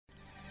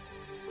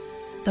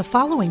The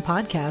following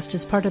podcast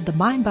is part of the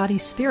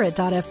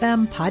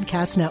MindBodySpirit.fm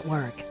podcast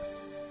network.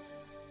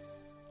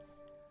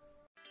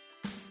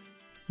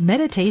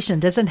 Meditation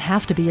doesn't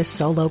have to be a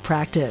solo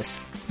practice.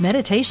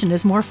 Meditation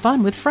is more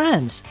fun with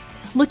friends.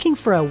 Looking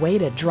for a way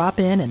to drop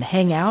in and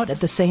hang out at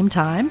the same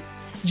time?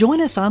 Join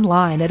us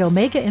online at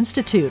Omega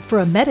Institute for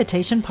a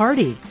meditation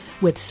party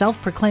with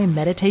self-proclaimed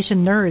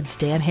meditation nerds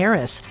Dan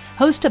Harris,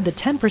 host of the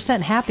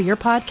 10% Happier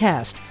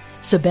podcast,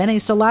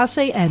 Sebene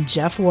Selassie, and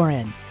Jeff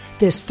Warren.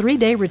 This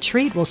 3-day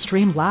retreat will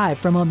stream live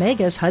from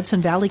Omega's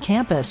Hudson Valley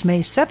campus May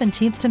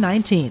 17th to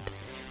 19th.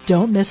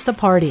 Don't miss the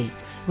party.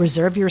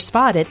 Reserve your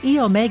spot at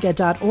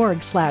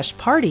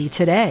eomega.org/party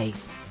today.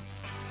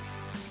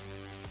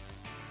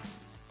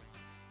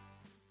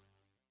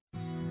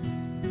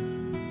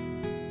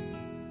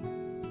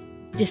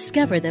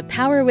 Discover the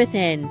power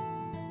within.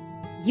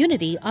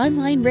 Unity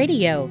Online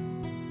Radio.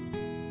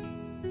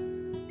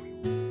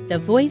 The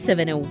voice of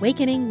an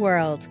awakening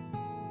world.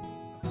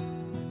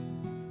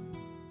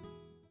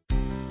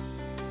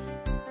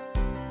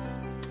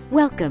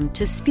 Welcome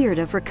to Spirit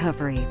of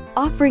Recovery,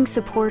 offering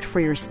support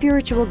for your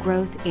spiritual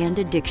growth and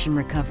addiction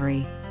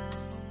recovery.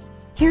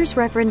 Here's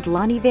Reverend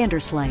Lonnie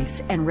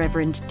Vanderslice and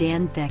Reverend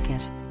Dan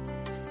Beckett.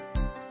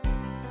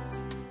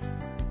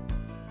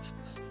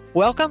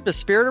 Welcome to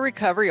Spirit of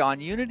Recovery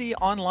on Unity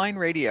Online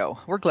Radio.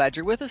 We're glad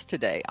you're with us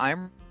today.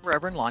 I'm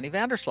Reverend Lonnie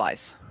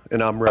Vanderslice.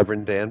 And I'm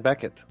Reverend Dan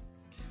Beckett.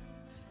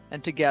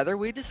 And together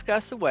we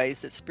discuss the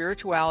ways that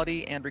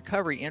spirituality and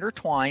recovery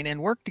intertwine and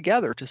work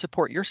together to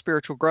support your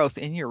spiritual growth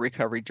in your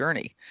recovery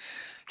journey.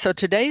 So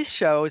today's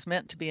show is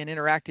meant to be an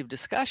interactive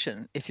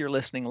discussion. If you're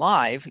listening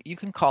live, you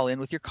can call in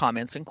with your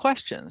comments and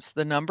questions.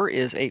 The number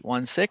is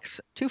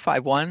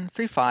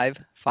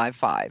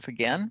 816-251-3555.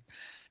 Again,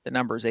 the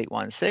number is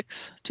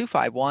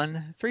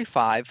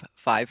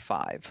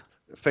 816-251-3555.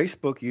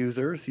 Facebook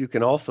users, you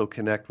can also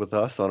connect with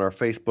us on our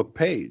Facebook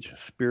page,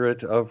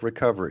 Spirit of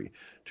Recovery,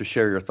 to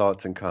share your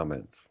thoughts and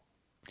comments.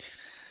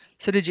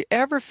 So did you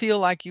ever feel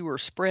like you were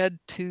spread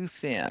too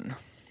thin?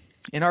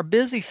 In our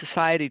busy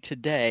society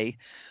today,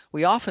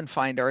 we often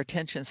find our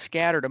attention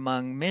scattered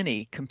among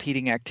many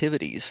competing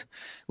activities.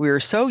 We are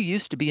so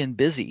used to being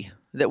busy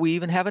that we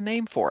even have a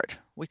name for it.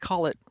 We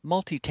call it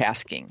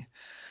multitasking.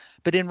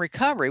 But in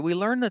recovery, we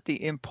learn that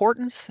the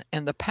importance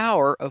and the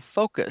power of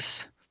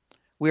focus.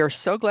 We are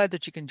so glad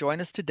that you can join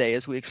us today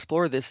as we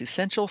explore this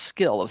essential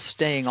skill of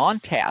staying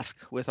on task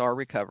with our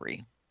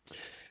recovery.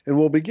 And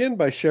we'll begin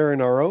by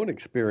sharing our own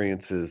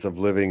experiences of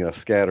living a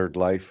scattered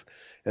life,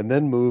 and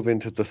then move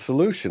into the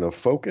solution of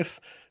focus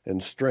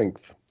and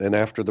strength. And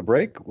after the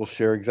break, we'll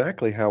share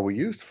exactly how we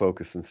used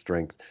focus and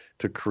strength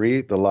to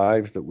create the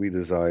lives that we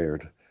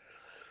desired.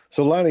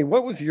 So Lonnie,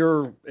 what was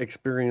your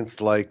experience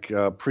like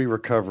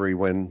pre-recovery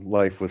when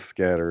life was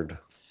scattered?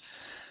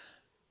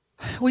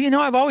 Well,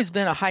 I've always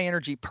been a high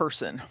energy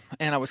person,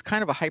 and I was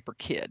kind of a hyper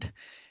kid,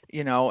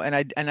 and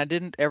I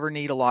didn't ever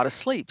need a lot of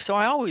sleep. So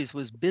I always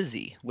was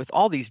busy with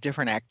all these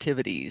different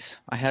activities.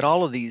 I had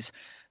all of these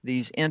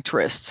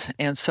interests,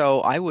 and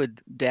so I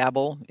would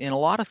dabble in a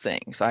lot of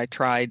things. I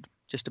tried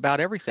just about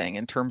everything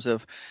in terms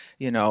of,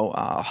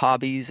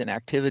 hobbies and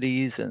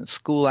activities and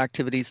school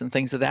activities and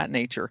things of that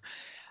nature.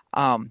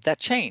 That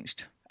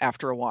changed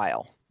after a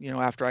while,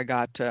 after I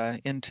got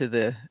into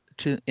the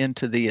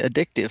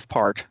addictive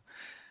part.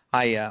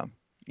 I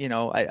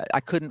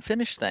couldn't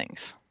finish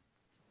things.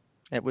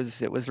 It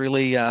was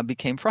really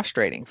became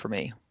frustrating for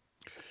me.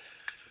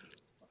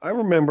 I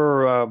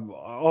remember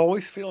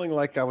always feeling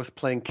like I was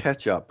playing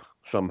catch up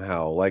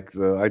somehow.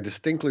 I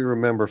distinctly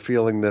remember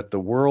feeling that the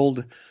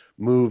world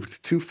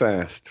moved too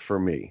fast for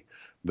me.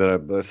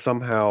 That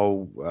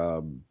somehow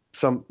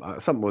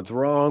something was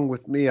wrong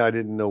with me. I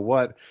didn't know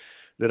what.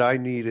 That I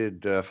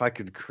needed, if I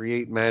could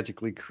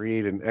magically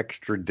create an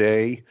extra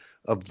day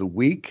of the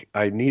week,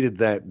 I needed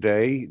that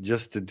day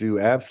just to do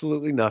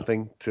absolutely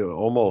nothing to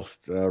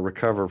almost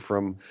recover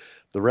from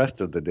the rest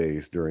of the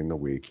days during the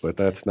week. But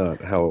that's not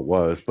how it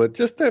was. But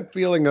just that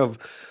feeling of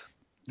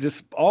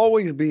just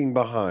always being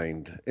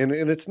behind. And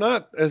it's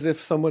not as if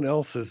someone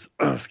else is,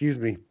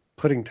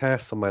 putting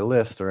tasks on my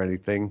list or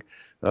anything.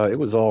 It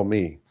was all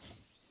me.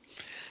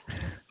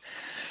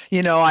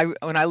 When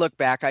I look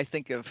back, I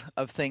think of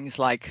things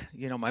like,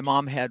 my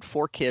mom had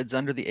 4 kids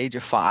under the age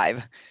of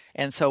 5.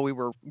 And so we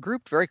were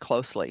grouped very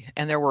closely,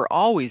 and there were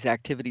always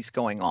activities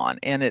going on,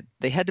 and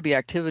they had to be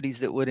activities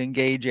that would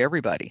engage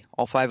everybody,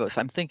 all 5 of us.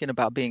 I'm thinking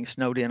about being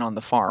snowed in on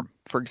the farm,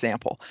 for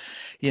example,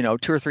 2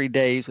 or 3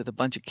 days with a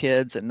bunch of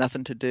kids and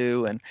nothing to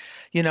do. And,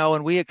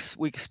 and we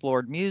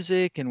explored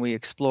music, and we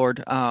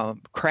explored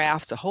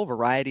crafts, a whole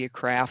variety of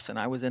crafts. And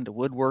I was into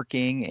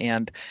woodworking,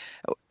 and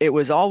it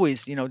was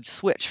always,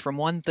 switch from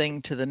one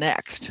thing to the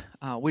next.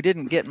 We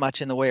didn't get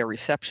much in the way of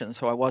reception,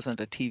 so I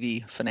wasn't a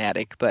TV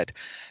fanatic, but,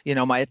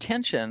 my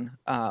attention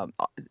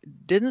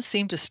didn't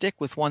seem to stick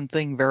with one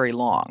thing very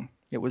long.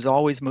 It was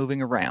always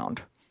moving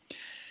around.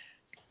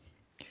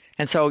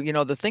 And so,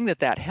 the thing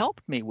that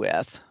helped me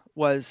with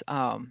was,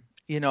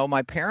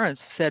 my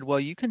parents said,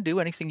 well, you can do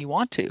anything you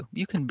want to.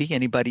 You can be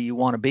anybody you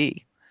want to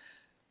be.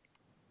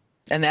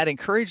 And that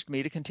encouraged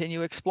me to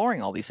continue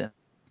exploring all these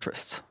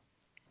interests.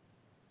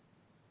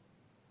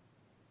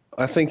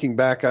 Thinking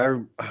back,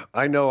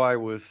 I know I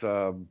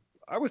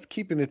was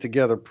keeping it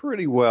together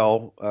pretty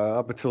well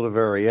up until the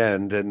very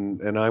end,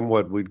 and I'm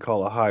what we'd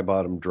call a high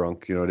bottom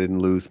drunk. I didn't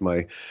lose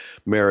my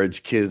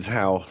marriage, kids,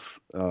 house,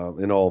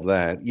 and all of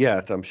that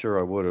yet. I'm sure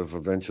I would have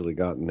eventually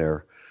gotten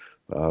there.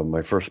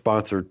 My first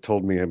sponsor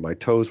told me my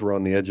toes were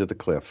on the edge of the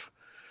cliff.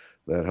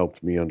 That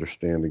helped me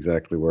understand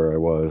exactly where I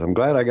was. I'm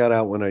glad I got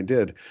out when I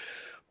did.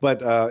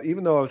 But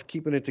even though I was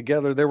keeping it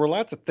together, there were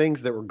lots of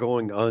things that were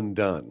going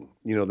undone.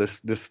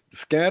 This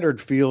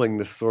scattered feeling,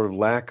 this sort of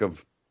lack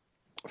of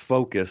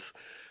focus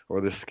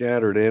or the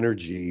scattered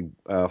energy.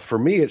 For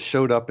me, it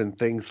showed up in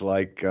things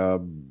like,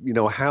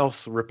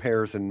 house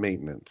repairs and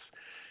maintenance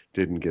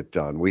didn't get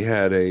done. We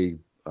had a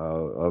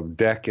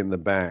deck in the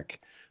back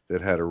that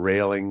had a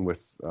railing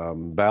with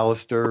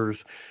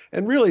balusters,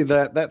 and really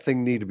that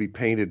thing needed to be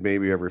painted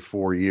maybe every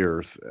 4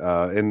 years,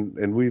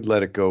 and we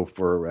let it go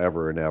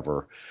forever and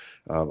ever.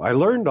 I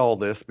learned all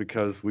this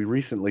because we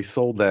recently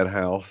sold that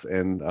house,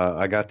 and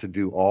I got to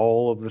do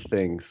all of the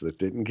things that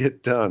didn't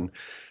get done.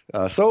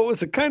 So it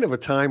was a kind of a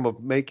time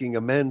of making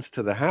amends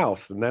to the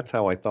house, and that's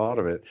how I thought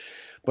of it.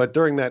 But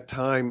during that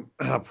time,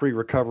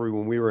 pre-recovery,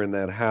 when we were in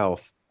that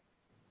house,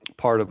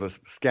 part of a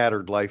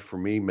scattered life for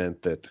me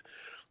meant that,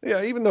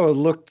 even though it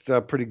looked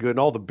pretty good, and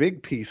all the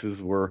big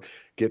pieces were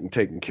getting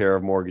taken care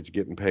of, mortgage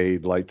getting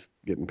paid, lights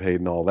getting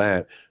paid, and all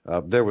that,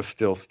 there was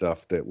still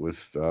stuff that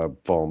was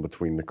falling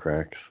between the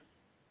cracks.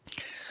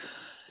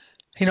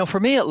 For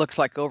me, it looks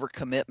like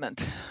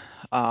overcommitment,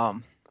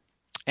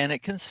 and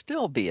it can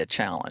still be a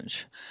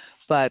challenge.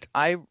 But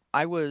I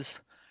was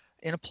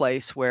in a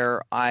place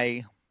where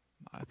I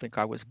think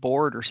I was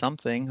bored or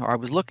something, or I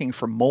was looking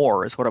for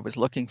more is what I was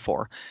looking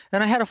for.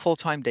 And I had a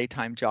full-time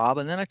daytime job,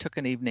 and then I took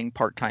an evening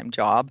part-time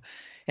job.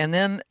 And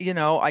then,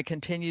 I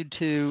continued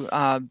to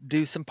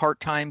do some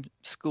part-time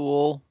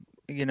school,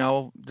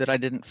 that I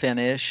didn't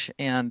finish.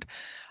 And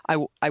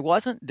I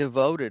wasn't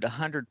devoted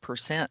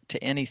 100%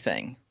 to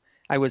anything.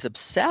 I was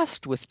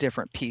obsessed with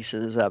different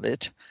pieces of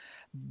it,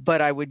 but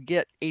I would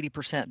get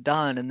 80%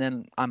 done, and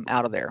then I'm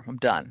out of there. I'm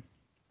done.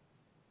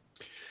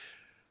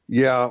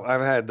 Yeah,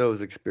 I've had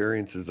those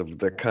experiences of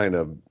the kind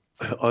of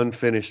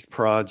unfinished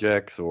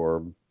projects,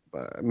 or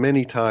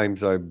many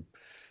times I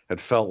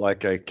had felt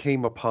like I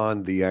came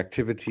upon the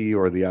activity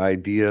or the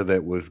idea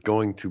that was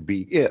going to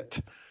be it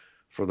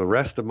for the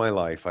rest of my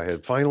life. I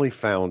had finally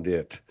found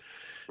it,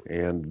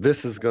 and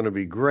this is going to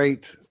be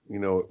great.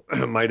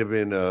 It might have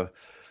been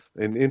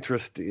an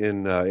interest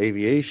in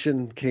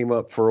aviation came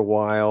up for a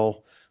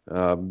while.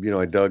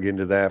 I dug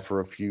into that for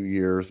a few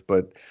years,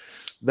 but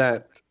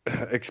that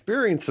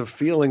experience of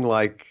feeling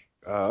like,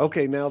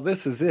 okay, now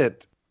this is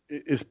it,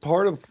 is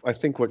part of, I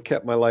think, what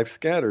kept my life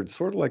scattered,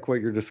 sort of like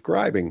what you're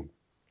describing.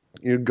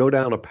 You'd go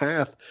down a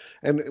path,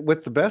 and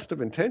with the best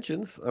of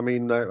intentions. I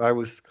mean, I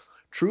was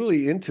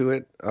truly into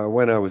it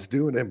when I was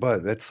doing it,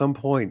 but at some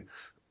point,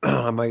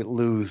 I might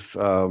lose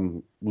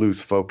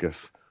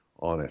focus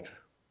on it.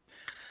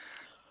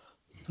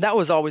 That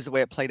was always the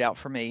way it played out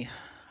for me.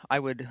 I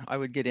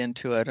would get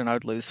into it and I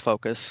would lose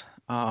focus.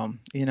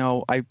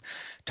 I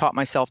taught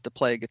myself to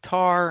play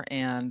guitar,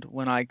 and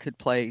when I could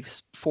play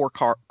four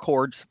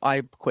chords,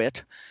 I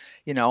quit.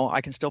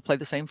 I can still play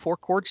the same four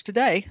chords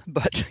today,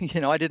 but,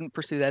 I didn't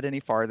pursue that any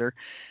farther.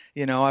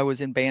 I was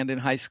in band in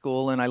high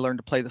school, and I learned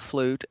to play the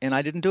flute, and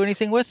I didn't do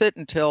anything with it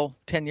until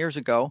 10 years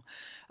ago.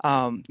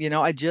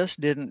 I just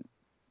didn't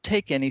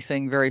take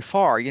anything very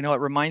far. It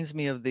reminds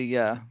me of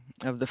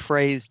the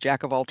phrase,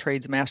 jack of all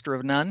trades, master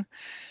of none.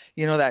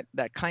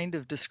 That kind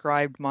of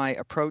described my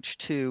approach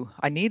to,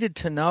 I needed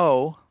to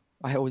know,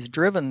 I was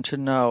driven to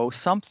know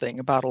something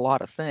about a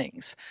lot of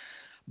things,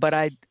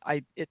 but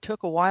it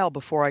took a while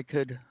before I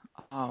could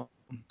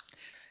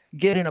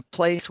get in a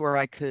place where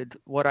I could,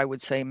 what I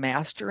would say,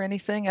 master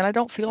anything. And I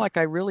don't feel like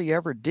I really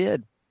ever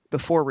did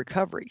before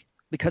recovery,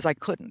 because I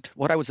couldn't.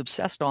 What I was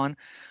obsessed on,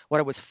 what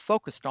I was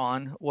focused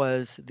on,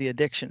 was the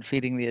addiction,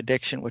 feeding the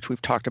addiction, which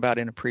we've talked about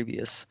in a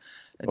previous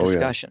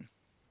discussion.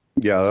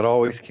 Yeah, that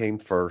always came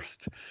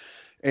first.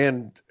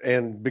 And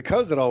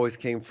because it always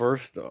came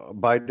first,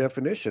 by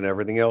definition,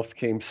 everything else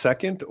came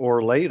second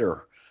or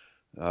later,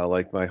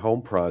 like my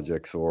home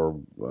projects or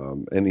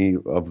any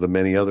of the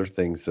many other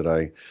things that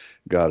I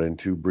got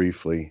into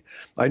briefly.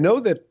 I know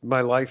that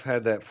my life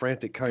had that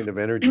frantic kind of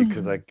energy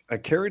because I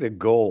carried a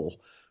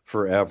goal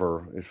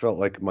forever. It felt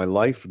like my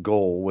life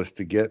goal was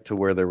to get to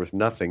where there was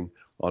nothing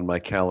on my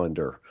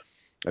calendar.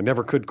 I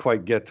never could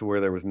quite get to where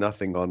there was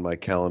nothing on my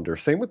calendar.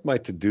 Same with my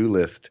to-do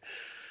list.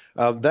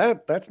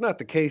 That's not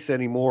the case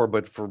anymore,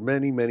 but for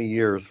many, many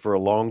years, for a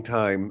long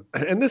time,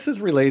 and this is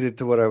related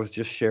to what I was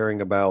just sharing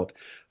about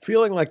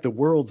feeling like the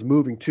world's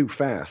moving too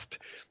fast.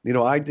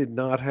 I did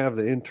not have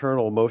the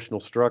internal emotional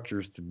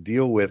structures to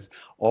deal with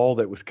all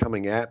that was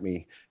coming at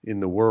me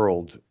in the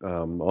world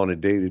on a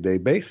day-to-day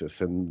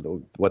basis.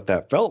 And what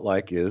that felt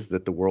like is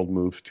that the world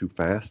moves too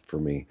fast for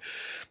me.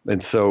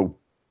 And so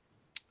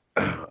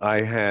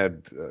I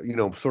had,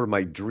 sort of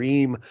my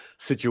dream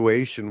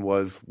situation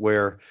was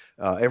where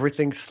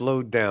everything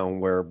slowed down,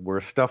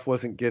 where stuff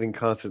wasn't getting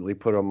constantly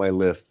put on my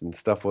list and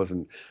stuff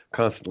wasn't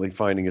constantly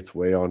finding its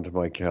way onto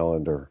my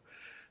calendar.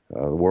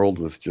 The world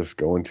was just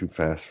going too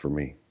fast for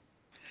me.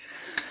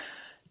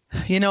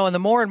 And the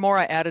more and more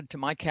I added to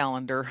my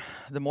calendar,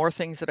 the more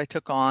things that I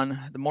took on,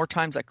 the more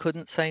times I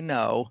couldn't say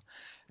no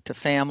to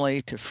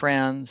family, to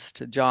friends,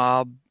 to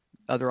job,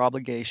 other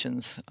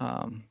obligations,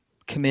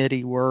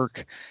 committee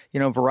work,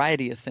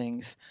 variety of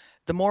things,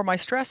 the more my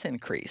stress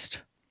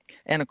increased.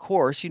 And of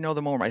course,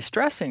 the more my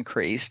stress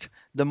increased,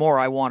 the more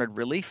I wanted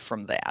relief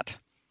from that.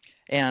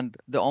 And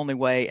the only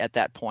way at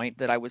that point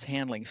that I was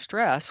handling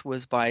stress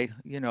was by,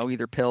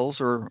 either pills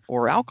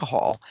or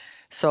alcohol.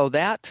 So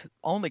that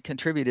only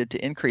contributed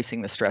to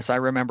increasing the stress. I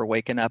remember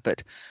waking up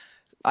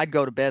I'd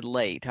go to bed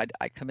late.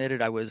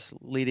 I was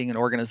leading an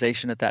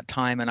organization at that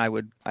time, and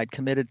I'd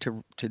committed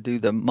to do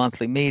the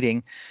monthly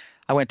meeting.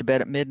 I went to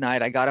bed at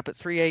midnight. I got up at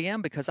 3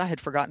 a.m. because I had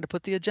forgotten to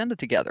put the agenda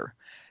together,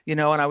 and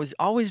I was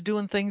always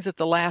doing things at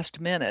the last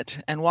minute.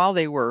 And while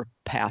they were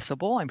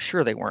passable, I'm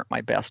sure they weren't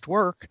my best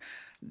work.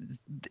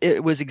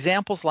 It was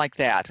examples like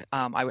that.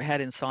 I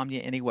had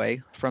insomnia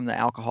anyway from the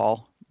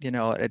alcohol.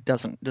 It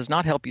does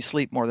not help you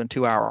sleep more than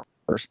 2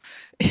 hours.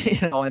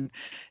 And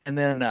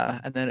then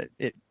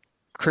it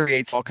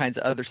creates all kinds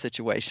of other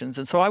situations.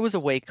 And so I was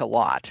awake a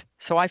lot.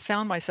 So I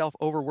found myself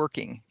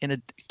overworking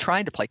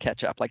trying to play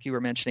catch up, like you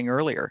were mentioning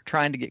earlier,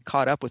 trying to get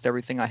caught up with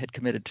everything I had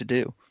committed to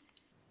do.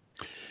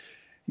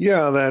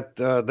 Yeah,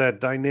 that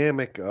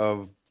dynamic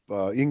of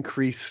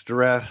increased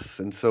stress,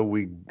 and so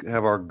we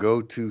have our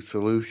go-to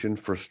solution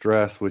for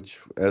stress, which,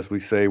 as we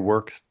say,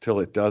 works till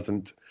it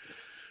doesn't.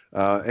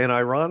 And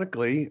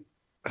ironically,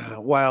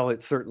 while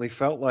it certainly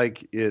felt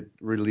like it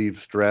relieved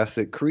stress,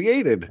 it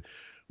created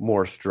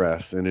more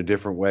stress in a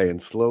different way.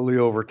 And slowly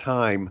over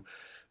time,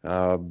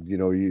 it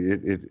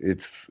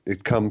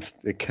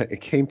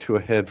came to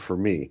a head for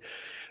me.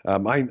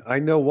 I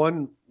know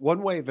one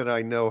way that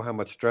I know how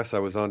much stress I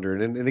was under,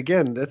 and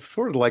again, that's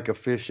sort of like a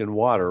fish in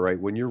water, right?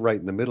 When you're right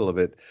in the middle of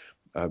it,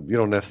 you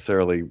don't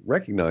necessarily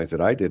recognize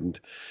it. I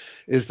didn't.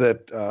 Is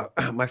that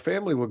my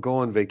family would go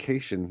on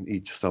vacation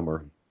each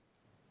summer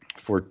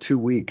for 2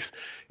 weeks,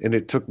 and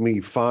it took me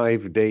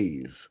 5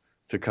 days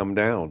to come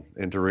down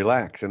and to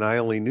relax. And I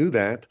only knew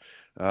that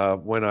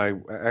when I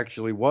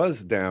actually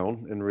was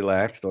down and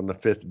relaxed on the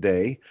 5th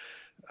day,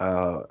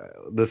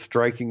 the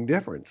striking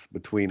difference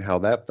between how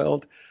that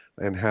felt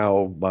and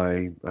how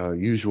my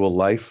usual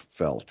life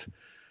felt.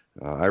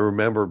 I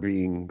remember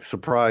being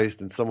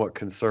surprised and somewhat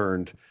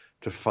concerned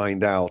to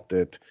find out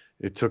that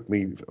it took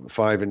me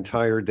 5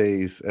 entire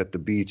days at the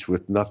beach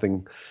with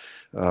nothing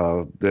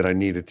that I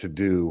needed to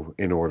do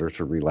in order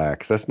to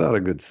relax. That's not a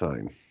good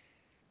sign.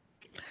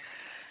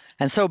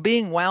 And so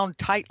being wound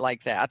tight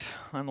like that,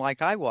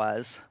 unlike I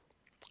was,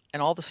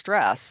 and all the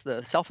stress,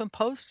 the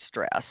self-imposed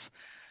stress,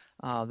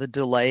 the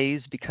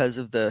delays because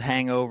of the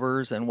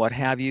hangovers and what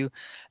have you,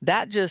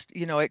 that just,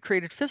 it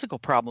created physical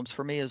problems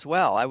for me as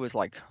well. I was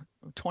like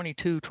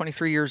 22,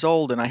 23 years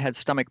old, and I had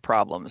stomach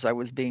problems. I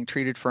was being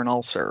treated for an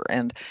ulcer,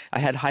 and I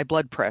had high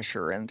blood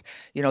pressure. And,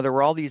 there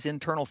were all these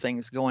internal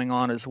things going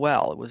on as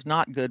well. It was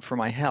not good for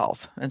my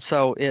health. And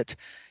so it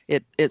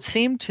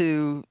seemed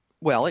to,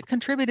 it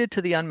contributed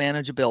to the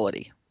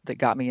unmanageability that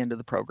got me into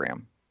the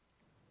program.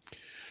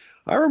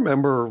 I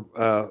remember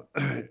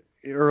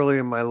early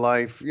in my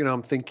life,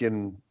 I'm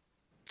thinking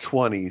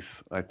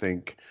 20s, I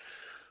think,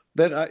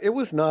 that it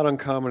was not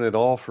uncommon at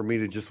all for me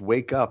to just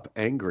wake up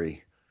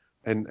angry.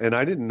 And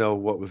I didn't know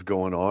what was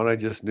going on. I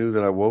just knew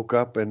that I woke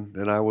up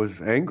and I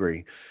was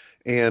angry.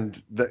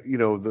 And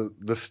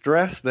the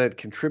stress that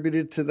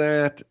contributed to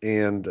that,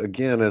 and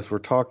again, as we're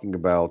talking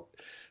about,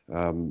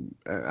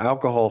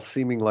 alcohol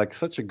seeming like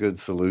such a good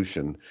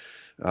solution.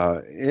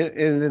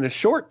 In a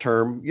short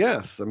term,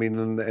 yes. I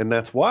mean, and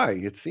that's why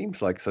it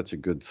seems like such a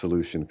good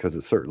solution, because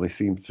it certainly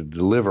seems to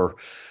deliver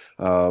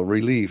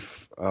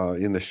relief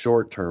in the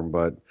short term.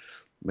 But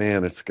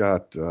man, it's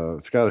got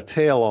a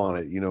tail on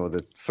it,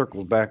 that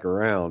circles back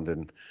around,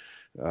 and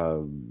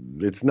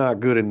it's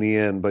not good in the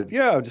end. But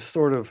yeah, just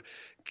sort of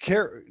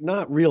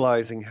not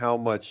realizing how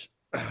much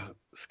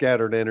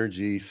scattered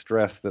energy,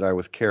 stress that I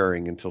was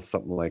carrying until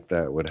something like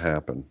that would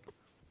happen.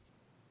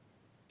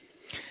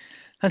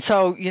 And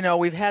so,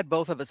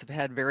 both of us have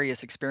had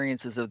various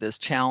experiences of this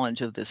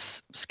challenge of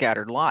this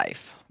scattered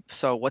life.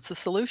 So what's the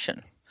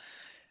solution?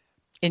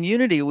 In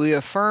Unity, we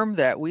affirm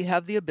that we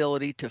have the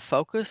ability to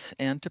focus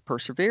and to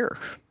persevere,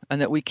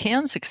 and that we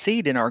can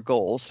succeed in our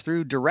goals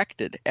through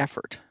directed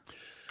effort.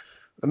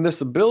 And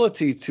this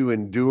ability to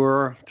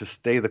endure, to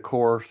stay the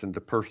course, and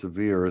to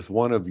persevere is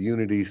one of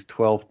Unity's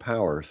 12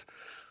 powers.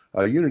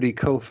 Unity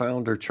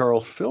co-founder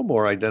Charles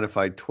Fillmore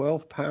identified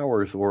 12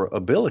 powers or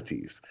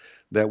abilities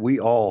that we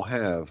all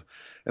have.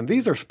 And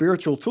these are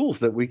spiritual tools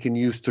that we can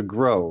use to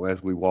grow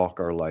as we walk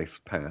our life's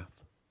path.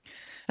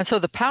 And so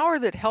the power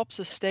that helps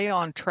us stay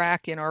on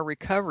track in our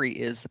recovery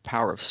is the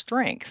power of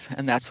strength.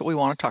 And that's what we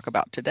want to talk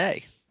about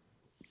today.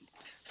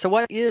 So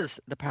what is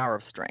the power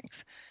of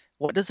strength?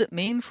 what does it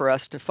mean for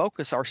us to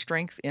focus our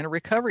strength in a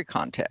recovery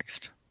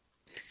context?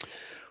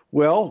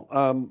 Well,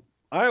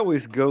 I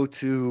always go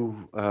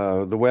to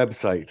the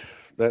website.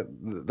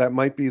 That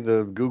might be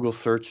the Google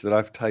search that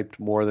I've typed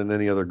more than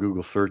any other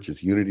Google search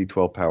is Unity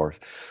 12 Powers,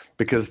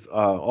 because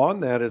on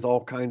that is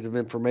all kinds of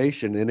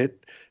information, and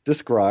it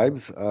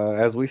describes,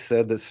 as we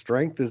said, that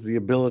strength is the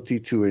ability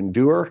to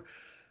endure,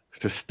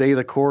 to stay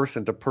the course,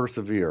 and to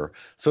persevere.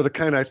 So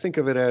I think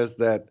of it as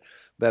that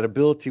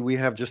ability we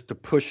have just to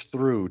push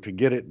through, to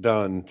get it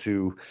done,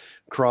 to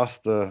cross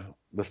the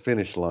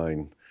finish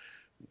line,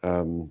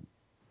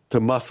 to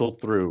muscle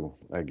through,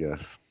 I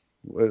guess.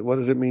 What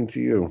does it mean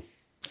to you?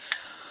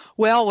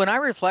 Well, when I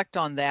reflect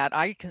on that,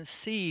 I can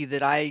see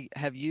that I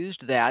have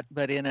used that,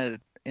 but in a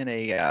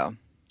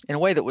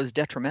way that was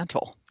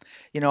detrimental.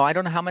 I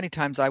don't know how many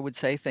times I would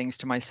say things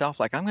to myself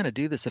like, I'm going to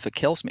do this if it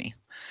kills me,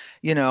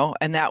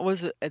 and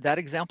that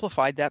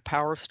exemplified that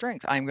power of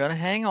strength. I'm going to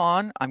hang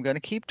on. I'm going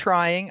to keep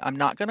trying. I'm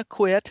not going to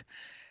quit,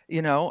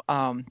 and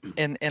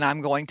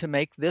I'm going to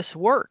make this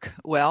work.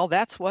 Well,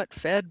 that's what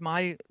fed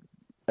my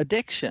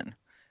addiction.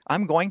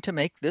 I'm going to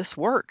make this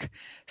work.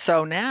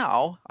 So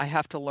now I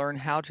have to learn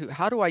how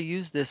do I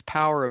use this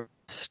power of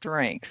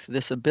strength,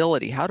 this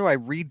ability? How do I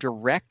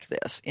redirect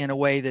this in a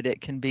way that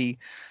it can be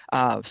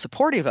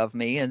supportive of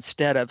me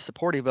instead of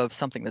supportive of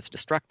something that's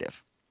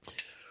destructive?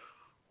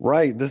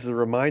 Right. This is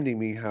reminding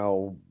me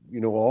how,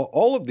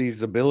 all of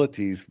these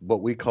abilities,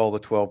 what we call the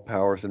 12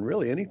 powers, and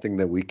really anything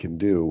that we can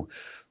do,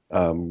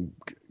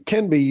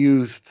 can be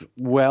used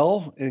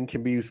well and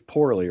can be used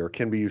poorly, or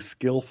can be used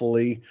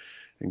skillfully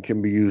and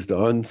can be used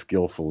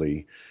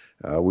unskillfully.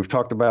 We've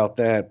talked about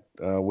that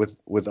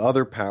with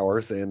other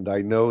powers, and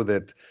I know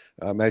that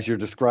as you're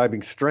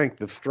describing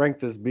strength, if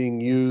strength is being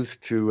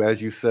used to,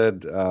 as you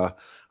said,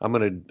 I'm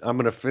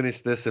gonna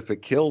finish this if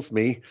it kills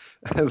me,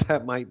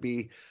 that might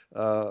be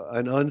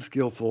an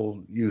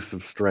unskillful use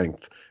of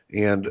strength.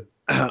 And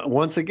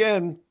once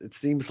again, it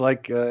seems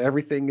like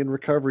everything in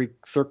recovery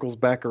circles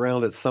back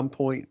around at some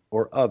point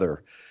or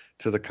other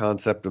to the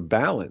concept of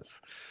balance.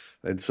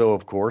 And so,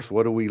 of course,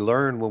 what do we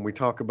learn when we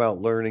talk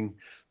about learning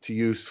to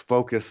use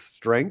focused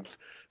strength?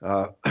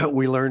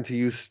 We learn to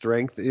use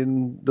strength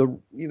in the,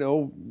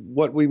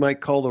 what we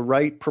might call the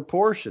right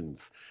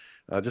proportions.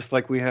 Just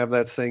like we have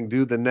that saying,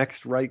 do the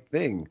next right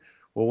thing.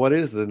 Well, what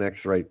is the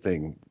next right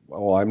thing?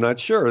 Well, I'm not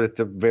sure. It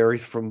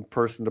varies from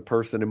person to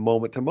person and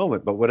moment to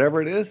moment. But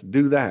whatever it is,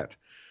 do that.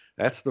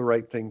 That's the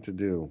right thing to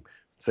do.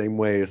 Same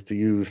way as to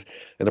use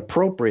an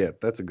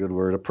appropriate, that's a good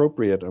word,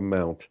 appropriate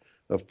amount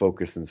of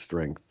focus and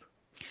strength.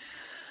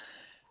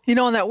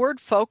 And that word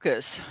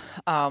focus,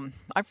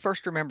 I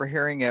first remember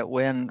hearing it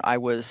when I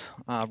was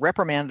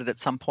reprimanded at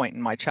some point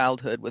in my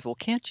childhood with, well,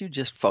 can't you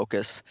just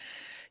focus?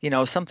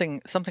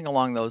 Something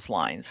along those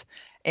lines.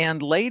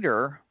 And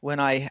later, when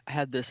I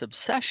had this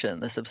obsession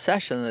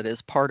that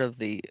is part of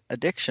the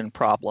addiction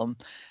problem,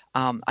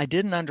 I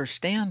didn't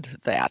understand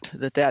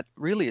that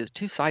really is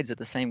two sides of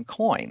the same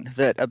coin,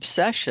 that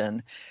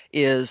obsession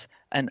is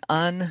an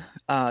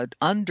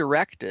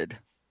undirected,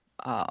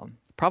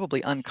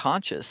 probably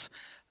unconscious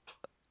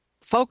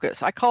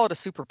focus. I call it a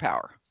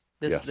superpower.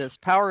 This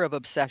power of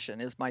obsession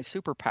is my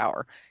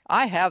superpower.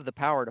 I have the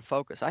power to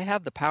focus. I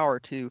have the power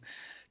to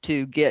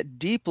get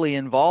deeply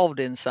involved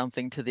in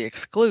something to the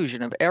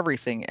exclusion of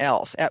everything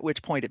else, at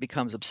which point it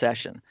becomes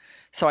obsession.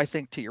 So I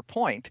think, to your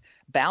point,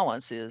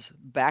 balance is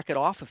back it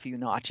off a few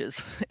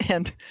notches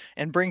and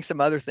bring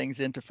some other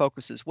things into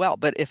focus as well.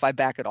 But if I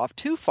back it off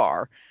too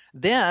far,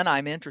 then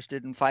I'm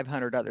interested in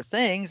 500 other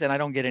things and I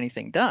don't get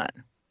anything done.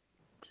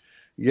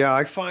 Yeah,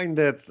 I find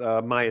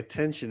that my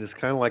attention is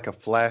kind of like a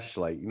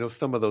flashlight.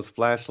 Some of those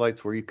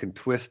flashlights where you can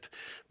twist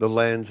the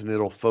lens and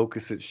it'll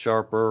focus it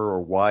sharper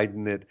or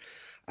widen it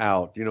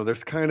out.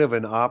 There's kind of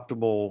an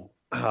optimal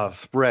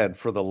spread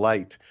for the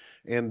light.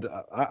 And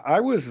I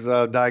was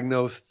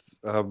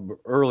diagnosed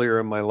earlier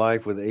in my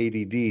life with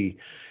ADD.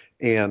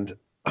 And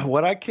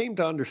what I came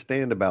to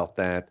understand about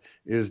that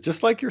is,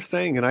 just like you're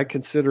saying, and I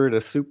consider it a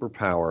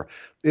superpower,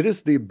 it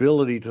is the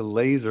ability to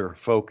laser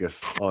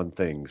focus on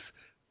things,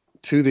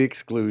 to the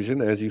exclusion,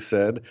 as you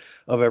said,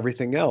 of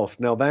everything else.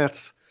 Now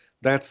that's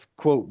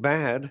quote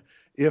bad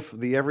if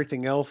the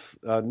everything else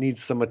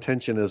needs some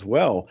attention as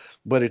well,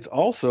 but it's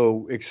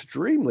also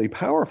extremely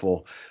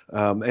powerful,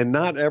 and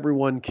not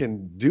everyone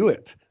can do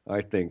it. I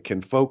think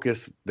can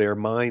focus their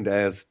mind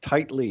as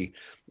tightly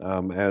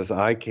as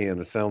I can.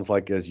 It sounds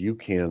like as you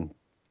can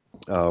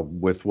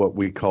with what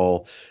we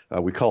call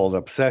it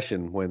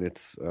obsession when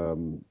it's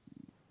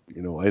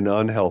an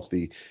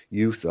unhealthy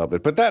use of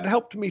it. But that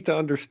helped me to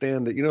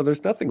understand that,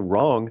 there's nothing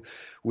wrong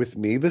with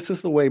me. This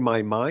is the way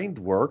my mind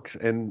works.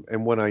 And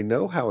when I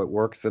know how it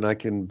works, then I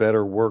can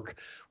better work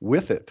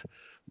with it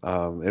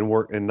and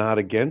work and not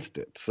against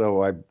it.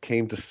 So I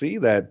came to see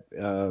that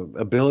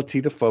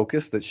ability to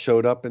focus that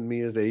showed up in me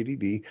as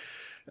ADD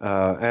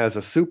as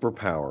a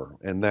superpower.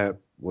 And that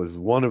was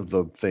one of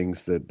the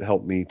things that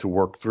helped me to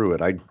work through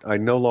it. I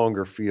no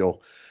longer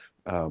feel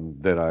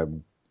that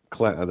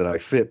I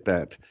fit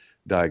that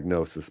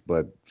diagnosis,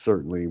 but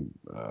certainly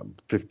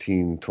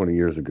 15, 20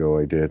 years ago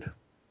I did.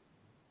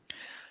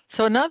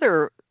 So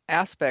another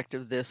aspect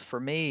of this for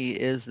me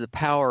is the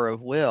power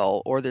of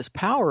will, or this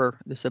power,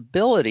 this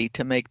ability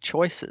to make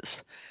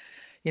choices.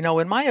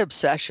 When my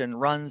obsession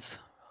runs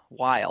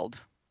wild,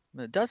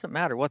 it doesn't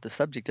matter what the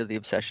subject of the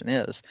obsession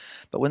is,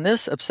 but when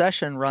this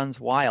obsession runs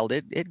wild,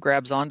 it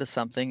grabs onto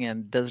something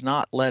and does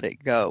not let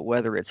it go,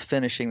 whether it's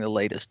finishing the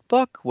latest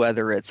book,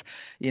 whether it's,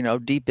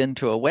 deep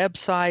into a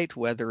website,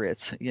 whether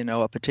it's,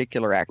 a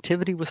particular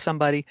activity with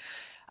somebody.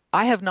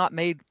 I have not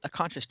made a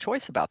conscious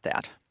choice about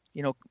that.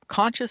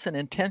 Conscious and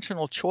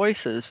intentional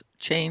choices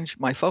change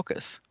my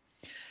focus.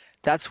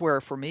 That's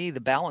where, for me,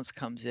 the balance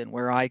comes in,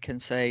 where I can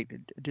say,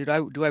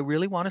 do I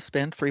really want to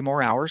spend 3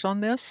 more hours on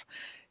this?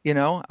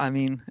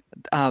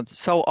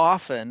 So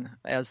often,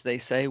 as they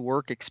say,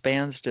 work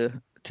expands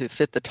to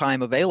fit the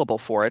time available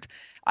for it.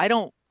 I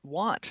don't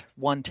want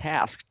one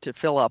task to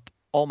fill up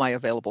all my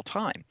available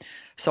time.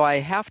 So I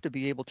have to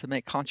be able to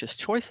make conscious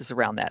choices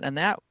around that. And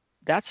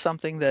that's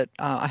something that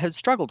I had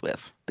struggled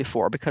with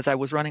before because I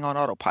was running on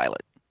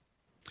autopilot.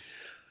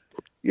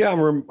 Yeah,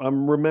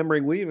 I'm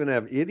remembering we even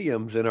have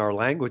idioms in our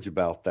language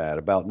about that,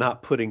 about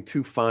not putting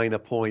too fine a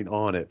point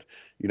on it.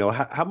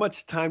 How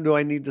much time do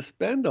I need to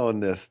spend on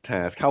this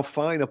task? How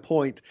fine a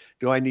point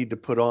do I need to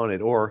put on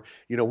it? Or,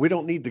 we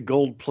don't need to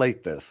gold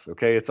plate this,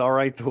 okay? It's all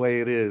right the way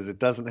it is. It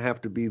doesn't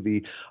have to be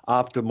the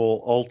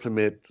optimal,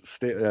 ultimate,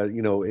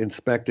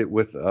 inspect it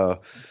with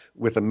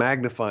a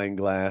magnifying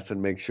glass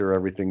and make sure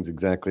everything's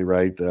exactly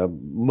right.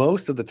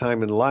 Most of the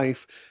time in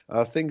life,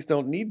 things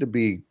don't need to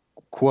be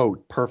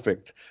quote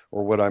perfect,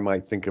 or what I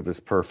might think of as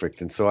perfect.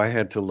 And so I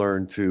had to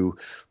learn to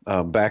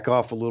back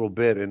off a little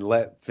bit and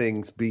let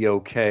things be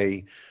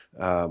okay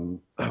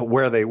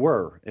where they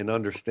were, and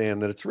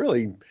understand that it's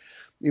really,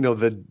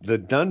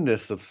 the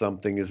doneness of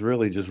something is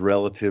really just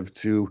relative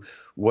to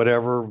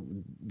whatever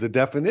the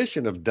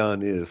definition of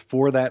done is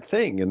for that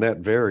thing, and that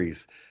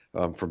varies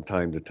from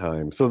time to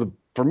time. So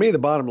for me, the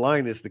bottom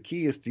line is the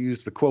key is to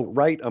use the quote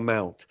right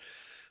amount,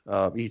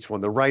 each one,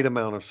 the right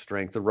amount of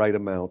strength, the right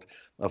amount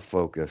of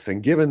focus.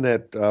 And given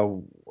that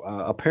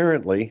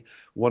apparently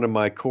one of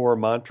my core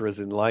mantras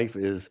in life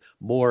is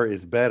more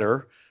is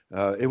better,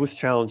 it was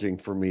challenging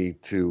for me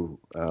to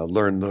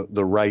learn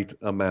the right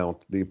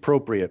amount, the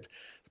appropriate,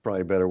 it's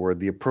probably a better word,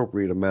 the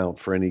appropriate amount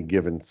for any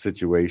given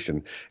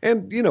situation.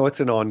 And, it's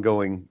an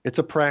ongoing, it's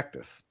a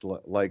practice,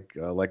 like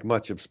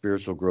much of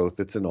spiritual growth.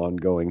 It's an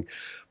ongoing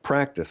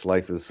practice.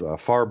 Life is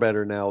far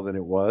better now than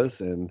it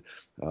was, and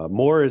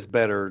more is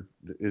better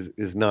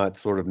is not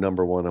sort of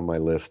number one on my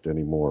list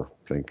anymore,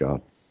 thank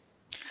God.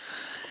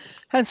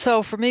 And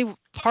so for me,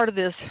 part of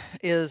this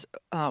is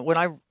when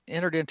I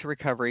entered into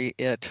recovery,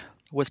 it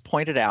was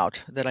pointed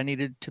out that I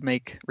needed to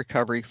make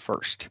recovery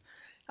first.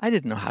 I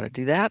didn't know how to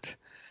do that.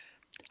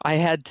 I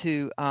had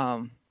to,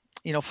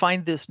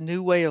 find this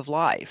new way of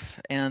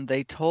life. And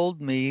they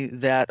told me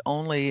that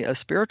only a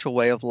spiritual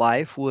way of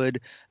life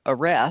would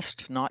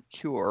arrest, not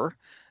cure,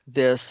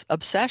 this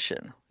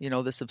obsession,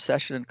 this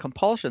obsession and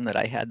compulsion that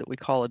I had that we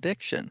call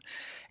addiction.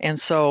 And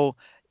so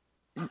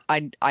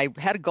I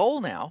had a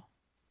goal now.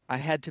 I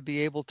had to be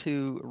able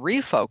to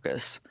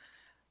refocus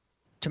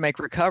to make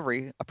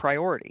recovery a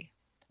priority,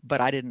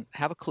 but I didn't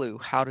have a clue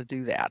how to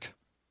do that.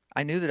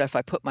 I knew that if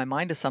I put my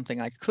mind to something,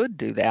 I could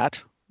do that.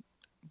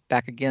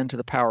 Back again to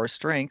the power of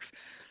strength.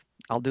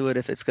 I'll do it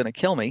if it's going to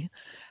kill me.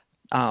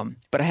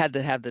 But I had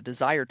to have the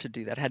desire to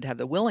do that. I had to have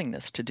the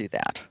willingness to do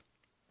that.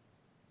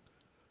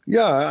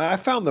 Yeah, I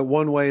found that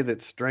one way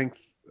that strength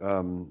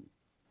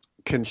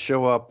can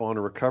show up on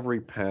a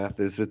recovery path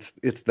is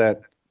it's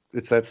that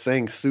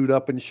saying, suit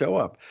up and show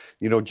up.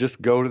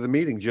 Just go to the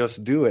meeting,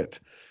 just do it.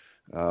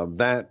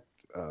 That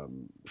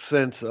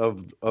sense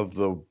of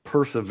the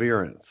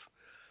perseverance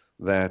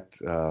that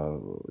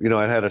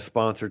I had a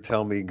sponsor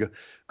tell me,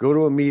 go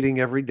to a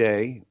meeting every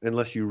day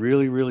unless you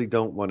really, really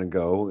don't want to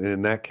go. And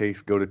in that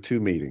case, go to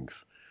 2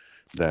 meetings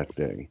that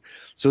day.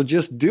 So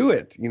just do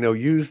it.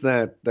 Use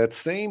that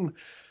same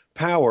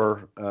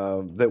power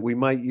that we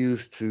might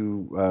use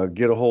to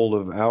get a hold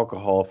of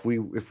alcohol,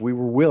 if we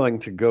were willing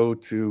to go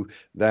to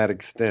that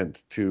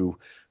extent to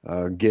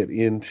get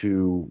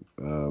into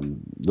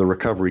the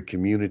recovery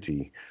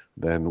community,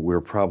 then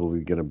we're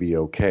probably going to be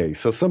okay.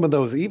 So some of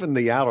those, even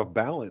the out of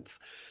balance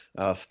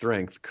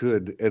strength,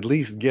 could at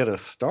least get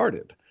us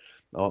started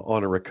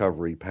on a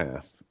recovery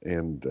path.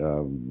 And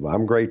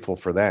I'm grateful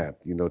for that.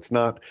 It's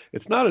not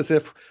as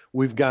if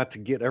we've got to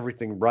get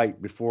everything right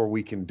before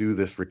we can do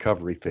this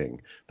recovery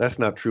thing. That's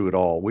not true at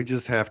all. We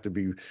just have to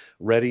be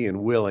ready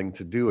and willing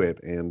to do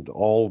it, and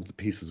all of the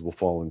pieces will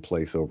fall in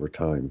place over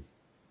time.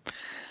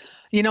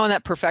 And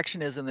that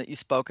perfectionism that you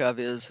spoke of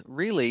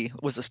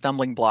was a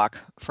stumbling block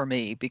for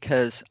me,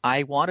 because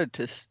I wanted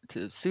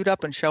to suit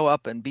up and show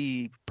up and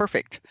be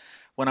perfect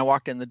when I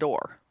walked in the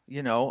door.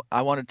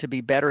 I wanted to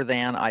be better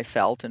than I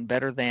felt and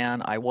better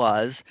than I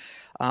was.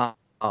 And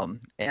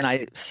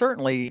I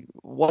certainly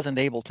wasn't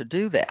able to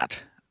do that.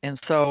 And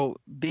so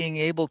being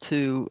able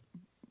to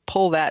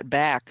pull that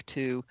back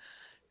to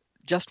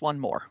just one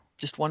more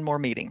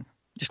meeting,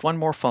 just one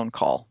more phone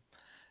call,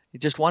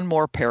 just one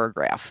more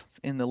paragraph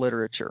in the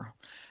literature,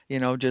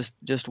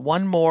 just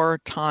one more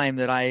time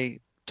that I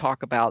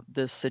talk about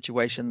this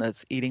situation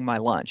that's eating my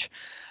lunch.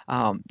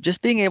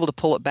 Just being able to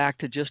pull it back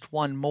to just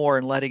one more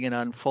and letting it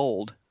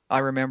unfold. I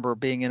remember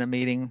being in a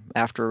meeting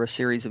after a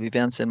series of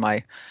events in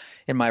my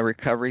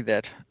recovery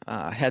that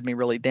had me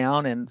really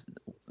down, and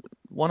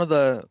one of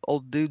the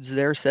old dudes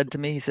there said to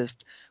me, he says,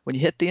 when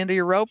you hit the end of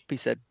your rope, he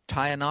said,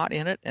 tie a knot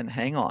in it and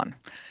hang on.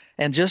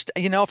 And just,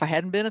 if I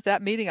hadn't been at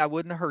that meeting, I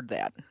wouldn't have heard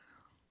that.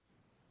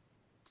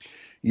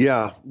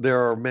 Yeah,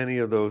 there are many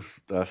of those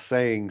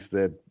sayings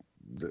that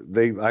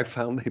I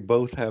found they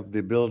both have the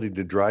ability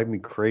to drive me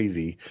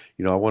crazy.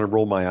 I want to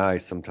roll my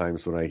eyes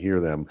sometimes when I hear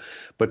them.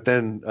 But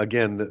then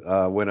again,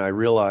 when I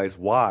realize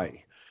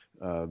why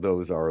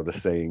those are the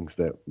sayings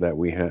that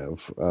we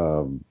have,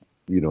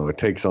 it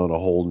takes on a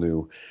whole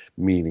new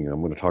meaning.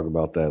 I'm going to talk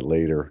about that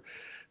later,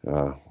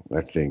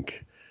 I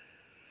think.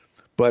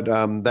 But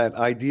that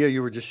idea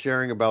you were just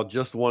sharing about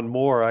just one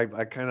more,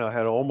 I kind of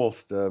had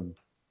almost, a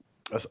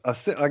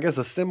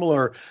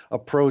similar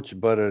approach,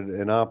 but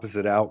an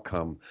opposite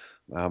outcome.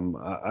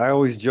 I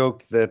always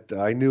joked that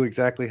I knew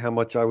exactly how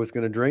much I was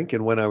going to drink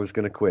and when I was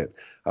going to quit.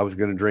 I was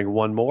going to drink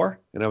one more,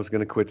 and I was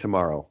going to quit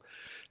tomorrow.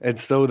 And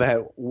so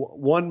that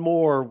one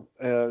more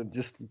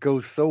just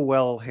goes so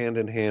well hand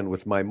in hand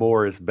with my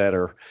more is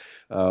better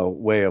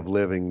way of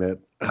living, that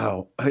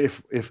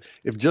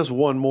if just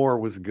one more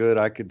was good,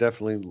 I could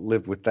definitely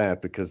live with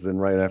that, because then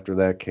right after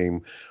that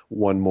came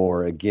one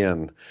more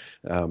again.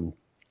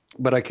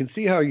 But I can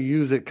see how you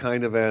use it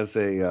kind of as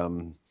a,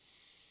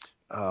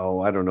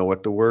 I don't know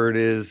what the word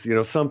is,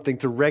 something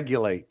to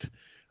regulate,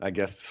 I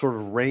guess, sort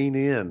of rein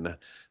in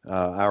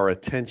our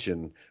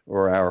attention,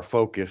 or our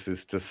focus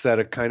is to set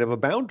a kind of a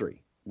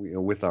boundary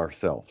with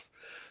ourselves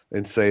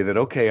and say that,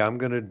 okay, I'm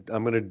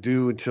gonna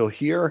do until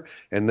here,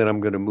 and then I'm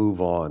gonna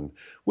move on.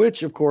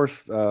 Which, of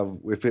course,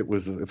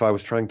 if I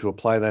was trying to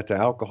apply that to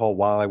alcohol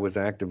while I was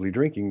actively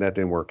drinking, that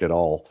didn't work at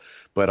all.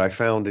 But I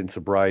found in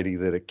sobriety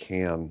that it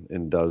can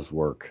and does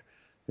work,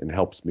 and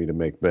helps me to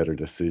make better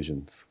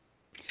decisions.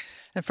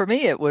 And for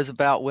me, it was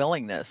about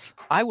willingness.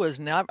 I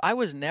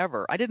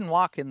didn't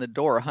walk in the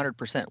door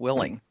 100%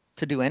 willing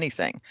to do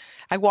anything.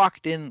 I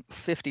walked in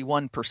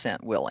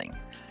 51% willing.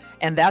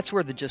 And that's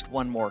where the just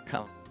one more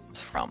comes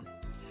from.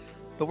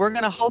 But we're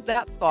going to hold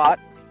that thought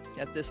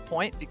at this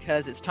point,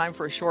 because it's time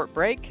for a short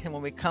break. And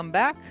when we come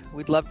back,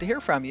 we'd love to hear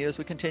from you as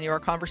we continue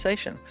our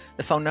conversation.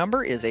 The phone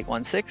number is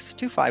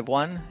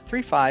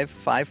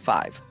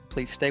 816-251-3555.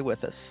 Please stay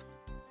with us.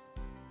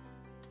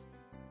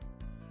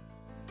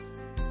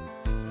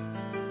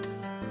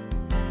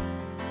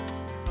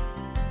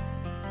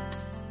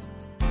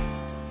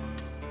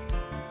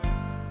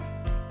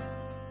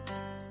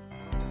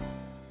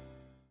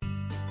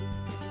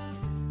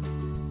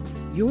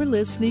 You're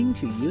listening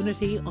to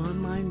Unity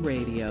Online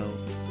Radio,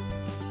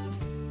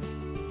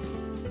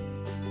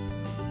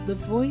 the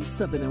voice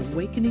of an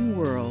awakening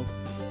world.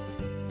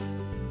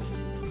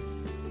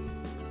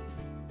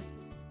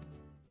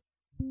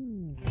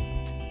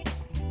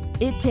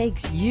 It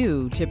takes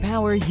you to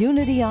power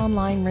Unity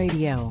Online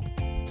Radio.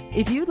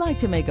 If you'd like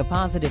to make a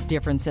positive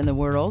difference in the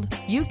world,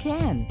 you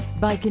can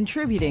by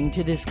contributing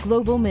to this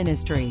global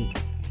ministry.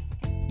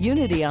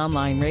 Unity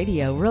Online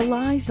Radio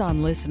relies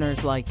on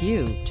listeners like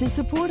you to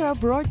support our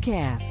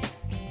broadcasts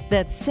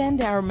that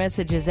send our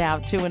messages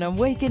out to an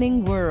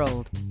awakening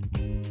world.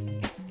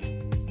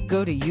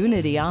 Go to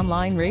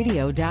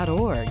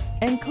unityonlineradio.org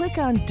and click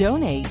on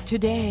Donate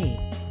today.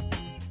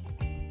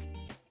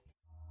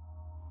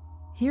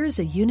 Here's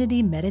a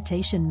Unity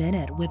Meditation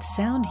Minute with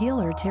sound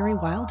healer Terry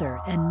Wilder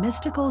and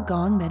Mystical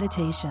Gong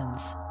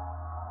Meditations.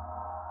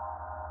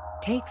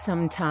 Take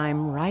some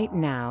time right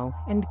now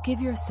and give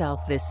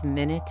yourself this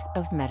minute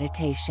of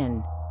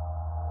meditation.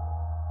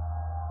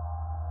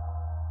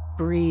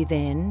 Breathe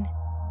in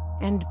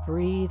and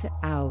breathe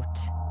out.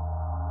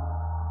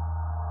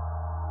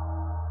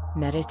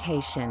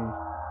 Meditation,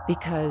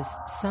 because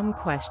some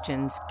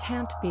questions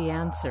can't be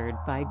answered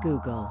by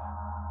Google.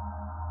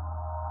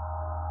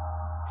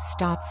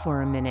 Stop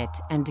for a minute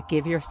and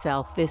give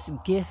yourself this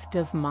gift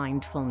of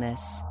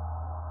mindfulness.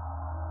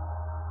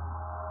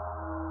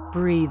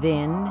 Breathe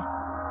in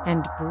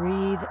and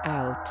breathe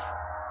out.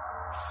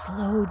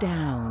 Slow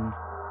down.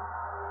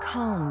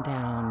 Calm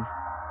down.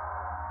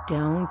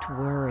 Don't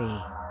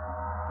worry.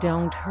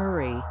 Don't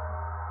hurry.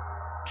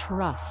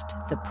 Trust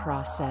the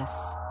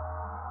process.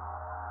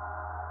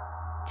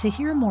 To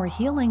hear more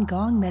healing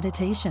gong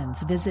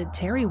meditations, visit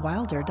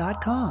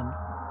terrywilder.com.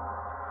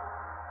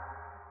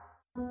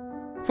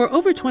 For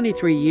over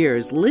 23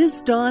 years,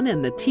 Liz Dawn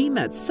and the team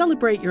at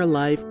Celebrate Your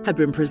Life have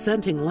been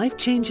presenting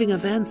life-changing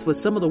events with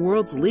some of the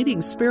world's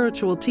leading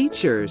spiritual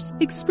teachers.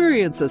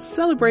 Experience a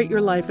Celebrate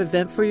Your Life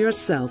event for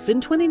yourself in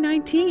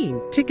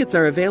 2019. Tickets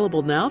are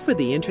available now for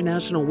the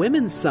International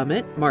Women's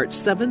Summit, March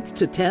 7th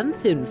to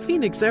 10th in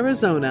Phoenix,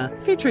 Arizona,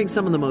 featuring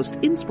some of the most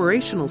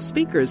inspirational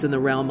speakers in the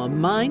realm of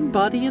mind,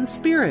 body, and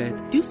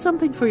spirit. Do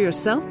something for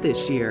yourself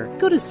this year.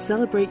 Go to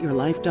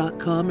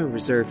celebrateyourlife.com and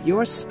reserve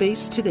your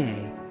space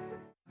today.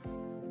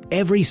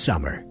 Every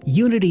summer,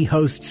 Unity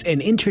hosts an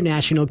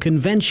international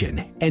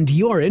convention, and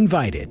you're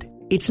invited.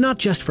 It's not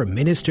just for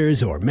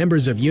ministers or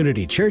members of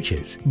Unity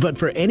churches, but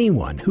for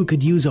anyone who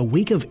could use a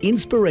week of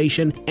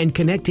inspiration and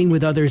connecting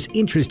with others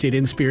interested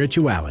in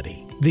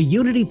spirituality. The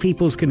Unity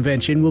People's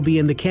Convention will be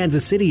in the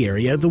Kansas City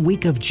area the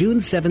week of June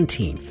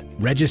 17th.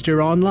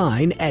 Register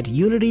online at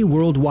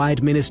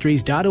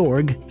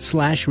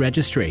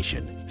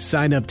unityworldwideministries.org/registration.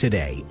 Sign up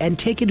today and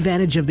take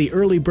advantage of the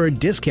early bird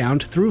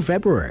discount through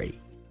February.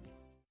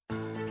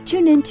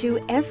 Tune into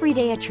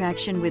Everyday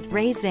Attraction with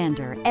Ray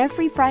Zander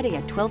every Friday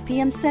at 12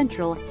 p.m.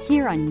 Central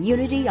here on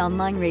Unity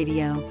Online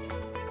Radio.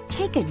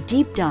 Take a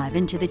deep dive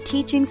into the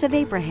teachings of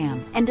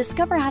Abraham and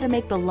discover how to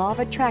make the law of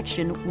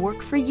attraction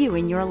work for you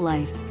in your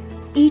life.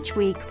 Each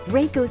week,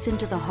 Ray goes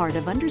into the heart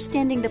of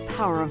understanding the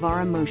power of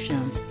our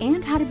emotions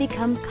and how to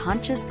become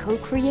conscious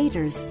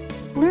co-creators.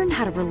 Learn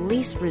how to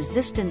release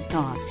resistant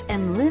thoughts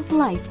and live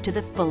life to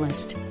the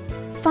fullest.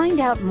 Find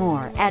out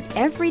more at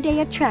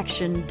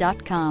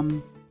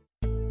everydayattraction.com.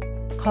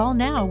 Call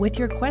now with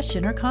your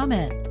question or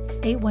comment.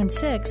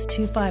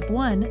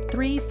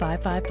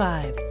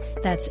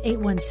 816-251-3555. That's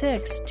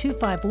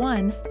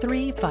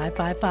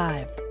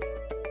 816-251-3555.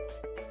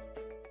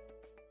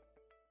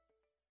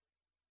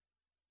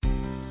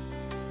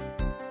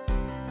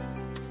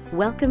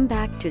 Welcome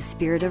back to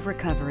Spirit of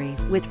Recovery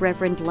with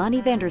Reverend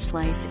Lonnie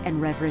Vanderslice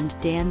and Reverend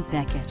Dan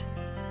Beckett.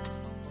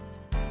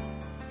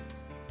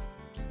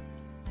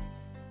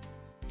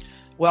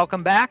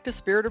 Welcome back to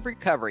Spirit of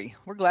Recovery.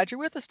 We're glad you're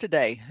with us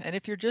today. And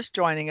if you're just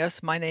joining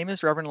us, my name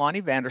is Reverend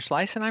Lonnie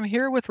Vanderslice, and I'm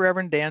here with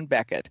Reverend Dan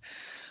Beckett.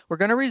 We're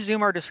going to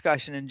resume our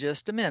discussion in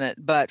just a minute,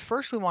 but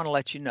first we want to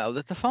let you know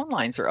that the phone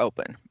lines are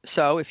open.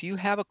 So if you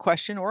have a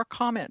question or a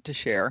comment to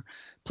share,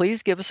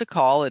 please give us a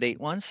call at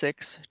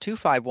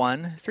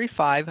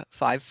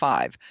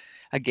 816-251-3555.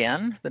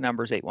 Again, the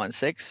number is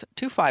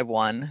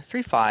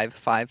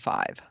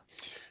 816-251-3555.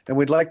 And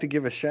we'd like to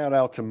give a shout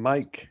out to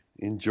Mike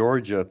in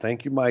Georgia.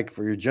 Thank you, Mike,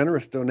 for your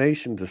generous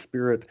donation to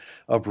Spirit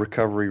of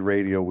Recovery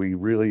Radio. We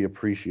really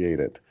appreciate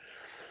it.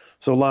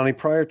 So, Lonnie,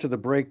 prior to the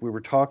break, we were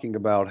talking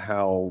about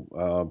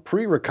how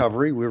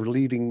pre-recovery we were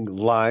leading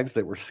lives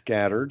that were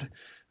scattered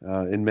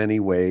in many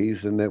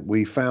ways, and that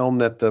we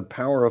found that the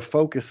power of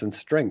focus and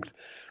strength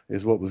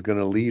is what was going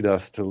to lead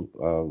us to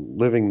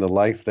living the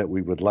life that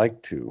we would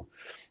like to.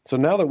 So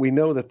now that we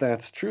know that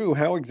that's true,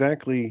 how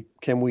exactly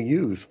can we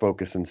use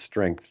focus and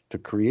strength to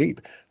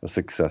create a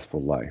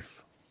successful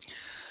life?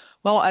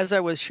 Well, as I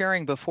was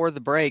sharing before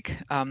the break,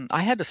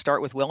 I had to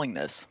start with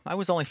willingness. I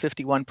was only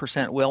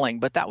 51%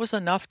 willing, but that was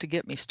enough to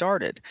get me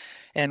started.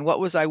 And what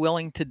was I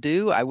willing to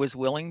do? I was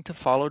willing to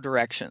follow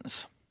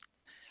directions.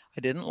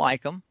 I didn't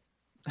like them.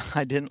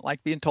 I didn't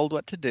like being told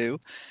what to do.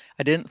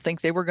 I didn't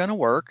think they were going to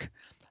work,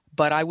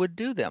 but I would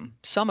do them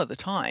some of the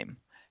time.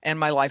 And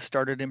my life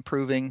started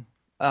improving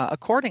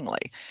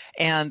accordingly.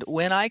 And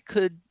when I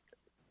could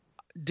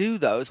do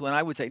those, when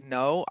I would say,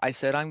 no, I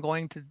said I'm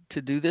going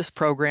to do this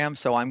program,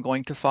 so I'm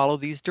going to follow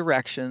these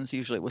directions.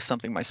 Usually it was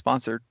something my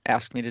sponsor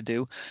asked me to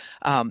do.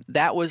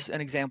 That was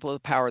an example of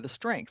the power of the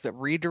strength, of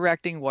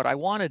redirecting what I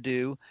want to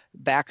do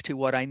back to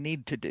what I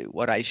need to do,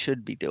 what I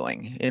should be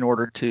doing in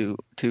order to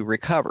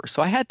recover.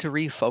 So I had to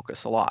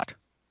refocus a lot.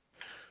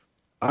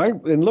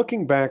 In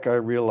looking back, I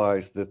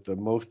realized that the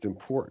most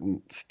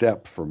important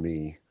step for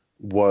me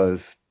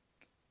was,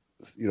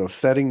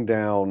 setting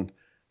down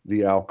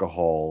the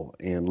alcohol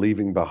and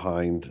leaving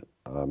behind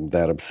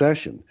that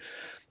obsession.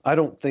 I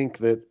don't think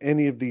that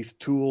any of these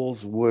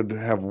tools would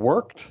have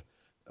worked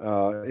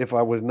if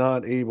I was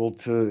not able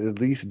to at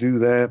least do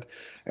that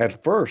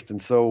at first.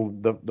 And so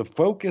the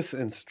focus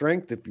and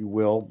strength, if you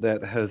will,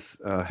 that has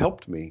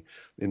helped me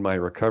in my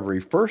recovery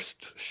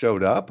first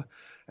showed up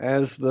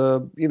as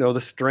the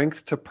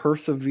strength to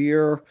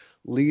persevere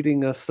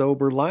leading a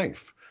sober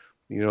life,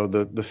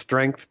 the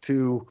strength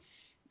to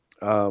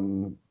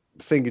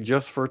think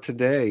just for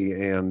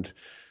today and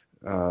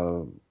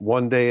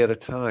one day at a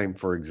time,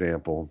 for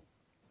example.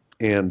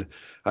 And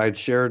I had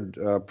shared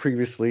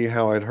previously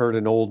how I'd heard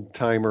an old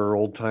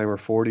timer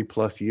 40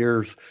 plus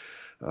years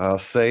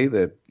say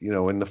that,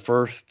 in the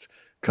first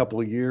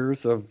couple of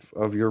years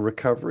of your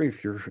recovery,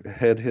 if your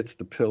head hits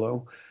the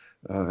pillow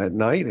at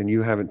night and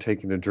you haven't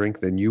taken a drink,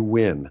 then you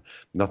win.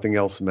 Nothing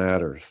else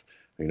matters.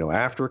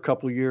 After a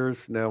couple of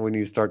years, now we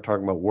need to start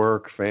talking about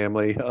work,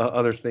 family,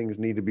 other things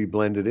need to be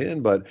blended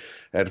in. But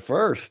at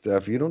first,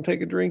 if you don't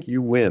take a drink,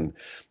 you win.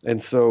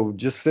 And so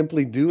just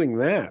simply doing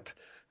that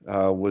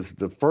was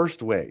the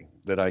first way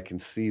that I can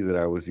see that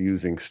I was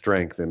using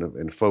strength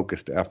and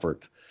focused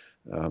effort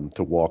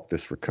to walk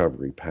this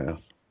recovery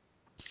path.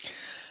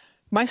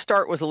 My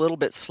start was a little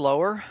bit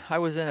slower. I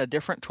was in a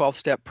different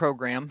 12-step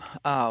program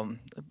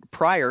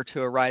prior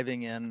to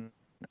arriving in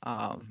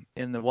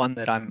the one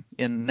that I'm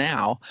in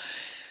now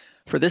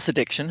for this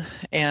addiction.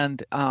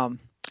 And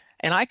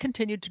I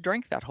continued to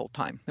drink that whole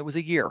time. It was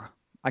a year.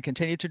 I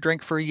continued to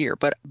drink for a year,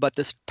 but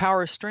this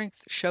power of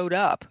strength showed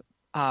up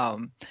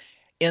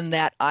in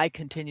that I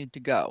continued to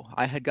go.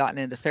 I had gotten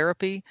into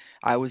therapy.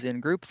 I was in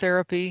group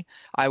therapy.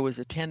 I was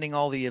attending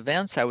all the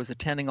events. I was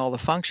attending all the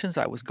functions.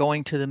 I was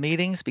going to the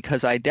meetings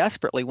because I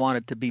desperately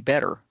wanted to be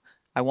better.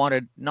 I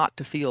wanted not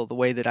to feel the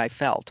way that I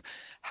felt.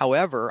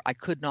 However, I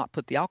could not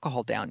put the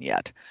alcohol down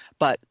yet.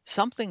 But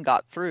something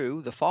got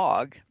through the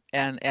fog,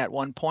 and at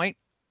one point,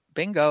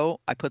 bingo,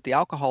 I put the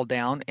alcohol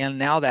down, and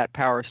now that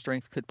power of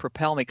strength could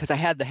propel me because I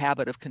had the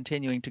habit of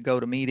continuing to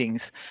go to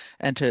meetings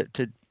and to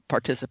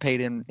participate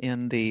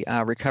in the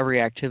recovery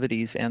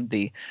activities and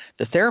the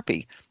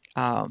therapy.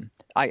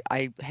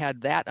 I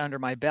had that under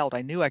my belt.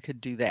 I knew I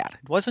could do that.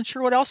 Wasn't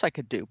sure what else I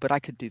could do, but I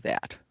could do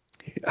that.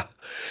 Yeah.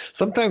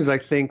 Sometimes I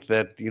think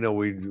that,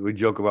 we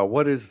joke about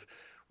what is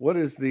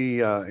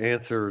the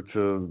answer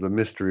to the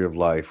mystery of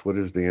life? What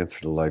is the answer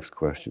to life's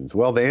questions?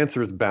 Well, the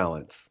answer is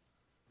balance.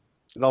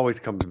 It always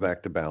comes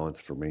back to balance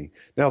for me.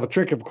 Now, the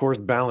trick, of course,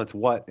 balance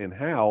what and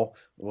how,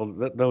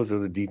 well, those are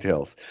the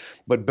details.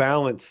 But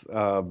balance,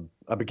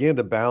 I began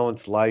to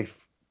balance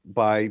life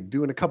by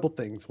doing a couple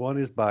things. One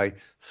is by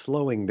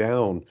slowing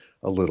down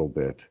a little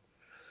bit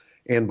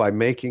and by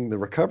making the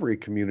recovery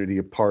community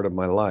a part of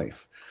my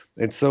life.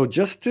 And so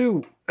just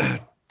to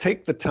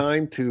take the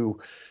time to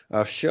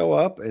show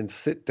up and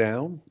sit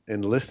down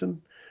and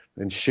listen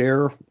and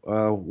share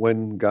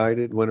when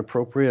guided, when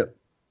appropriate,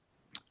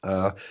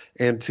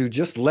 and to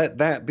just let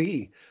that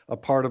be a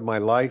part of my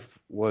life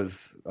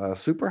was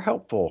super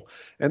helpful.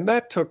 And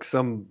that took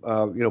some,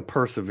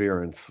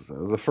 perseverance.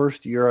 The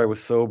first year I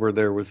was sober,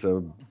 there was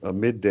a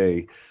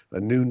midday, a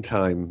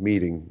noontime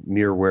meeting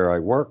near where I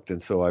worked.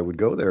 And so I would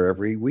go there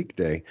every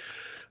weekday.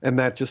 And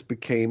that just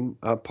became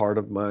a part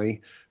of my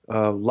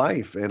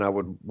life. And I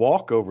would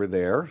walk over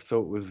there.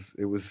 So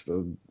it was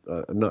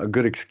a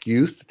good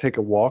excuse to take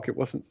a walk. It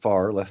wasn't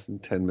far, less than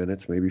 10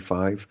 minutes, maybe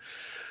 5.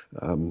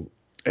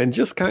 And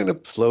just kind of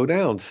slow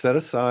down, set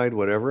aside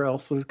whatever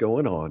else was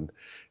going on,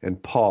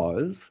 and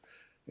pause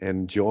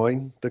and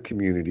join the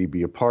community,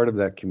 be a part of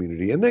that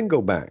community, and then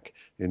go back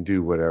and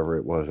do whatever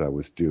it was I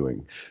was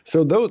doing.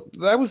 So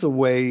that was a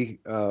way,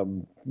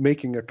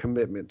 making a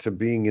commitment to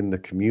being in the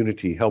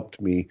community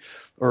helped me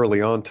early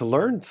on to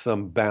learn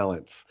some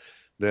balance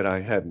that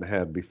I hadn't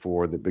had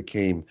before that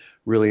became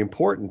really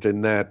important,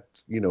 and that,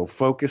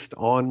 focused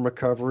on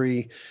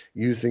recovery,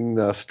 using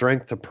the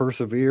strength to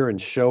persevere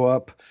and show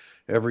up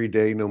every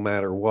day, no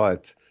matter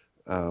what,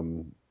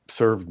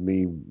 served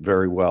me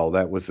very well.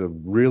 That was a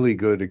really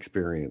good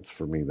experience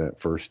for me that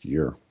first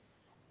year.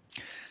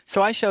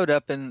 So I showed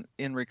up in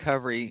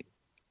recovery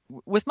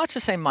with much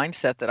the same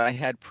mindset that I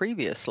had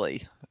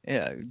previously.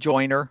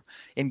 Joiner,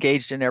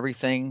 engaged in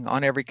everything,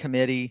 on every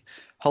committee,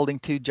 holding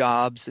 2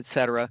 jobs,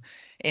 etc.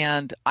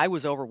 And I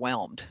was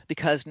overwhelmed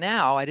because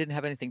now I didn't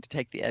have anything to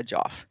take the edge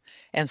off.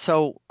 And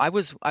so I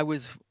was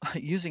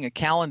using a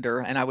calendar,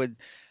 and I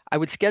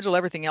would schedule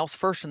everything else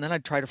first, and then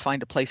I'd try to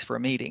find a place for a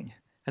meeting.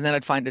 And then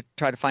I'd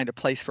try to find a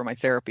place for my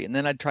therapy. And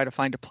then I'd try to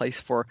find a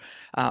place for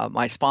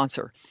my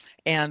sponsor.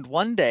 And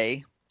one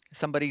day,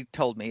 somebody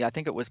told me, I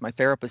think it was my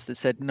therapist, that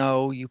said,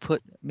 no, you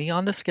put me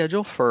on the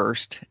schedule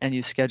first, and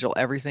you schedule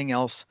everything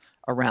else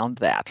around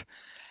that.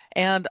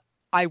 And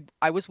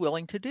I was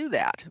willing to do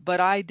that, but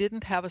I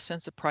didn't have a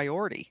sense of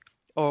priority.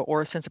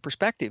 Or a sense of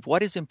perspective.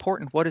 What is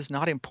important? What is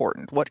not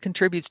important? What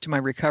contributes to my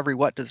recovery?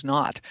 What does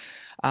not?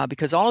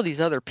 Because all of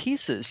these other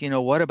pieces,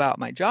 what about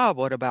my job?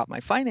 What about my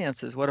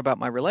finances? What about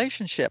my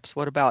relationships?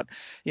 What about,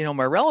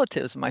 my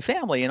relatives, my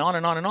family, and on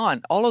and on and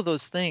on? All of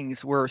those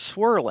things were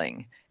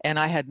swirling, and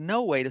I had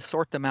no way to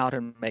sort them out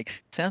and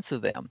make sense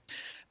of them.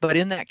 But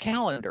in that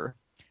calendar,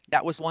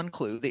 that was one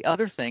clue. The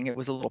other thing, it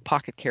was a little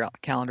pocket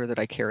calendar that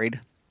I carried.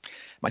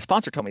 My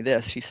sponsor told me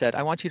this. She said,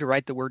 I want you to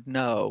write the word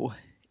no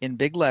in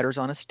big letters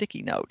on a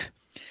sticky note.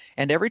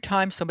 And every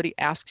time somebody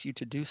asks you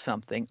to do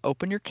something,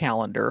 open your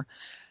calendar,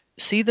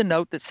 see the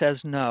note that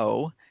says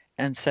no,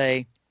 and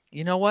say,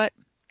 you know what?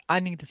 I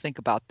need to think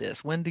about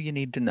this. When do you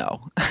need to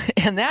know?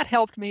 And that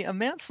helped me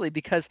immensely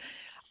because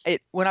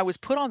when I was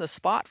put on the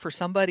spot for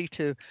somebody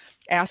to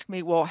ask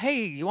me, well,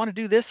 hey, you want to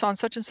do this on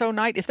such and so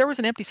night? If there was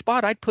an empty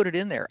spot, I'd put it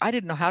in there. I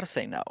didn't know how to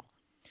say no.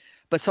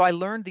 But so I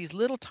learned these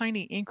little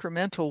tiny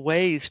incremental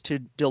ways to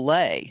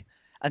delay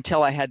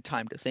until I had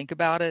time to think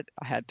about it.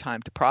 I had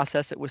time to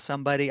process it with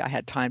somebody. I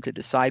had time to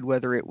decide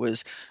whether it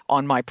was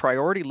on my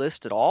priority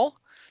list at all.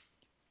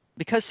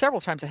 Because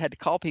several times I had to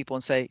call people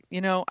and say,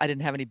 I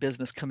didn't have any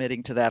business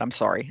committing to that. I'm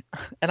sorry.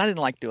 And I didn't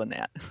like doing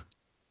that.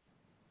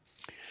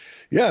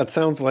 Yeah, it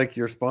sounds like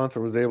your sponsor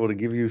was able to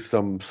give you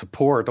some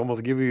support,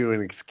 almost give you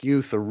an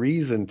excuse, a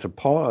reason to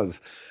pause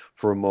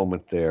for a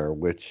moment there,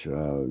 which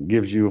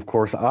gives you, of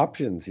course,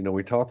 options.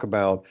 We talk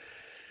about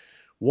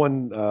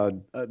one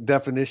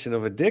definition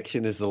of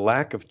addiction is the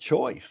lack of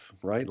choice,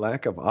 right?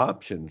 Lack of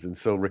options. And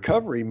so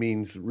recovery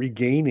means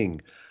regaining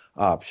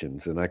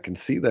options. And I can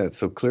see that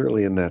so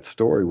clearly in that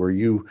story where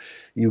you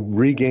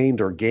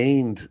regained or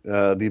gained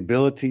the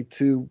ability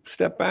to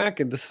step back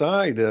and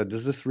decide,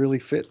 does this really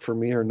fit for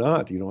me or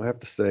not? You don't have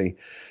to say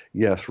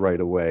yes right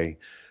away.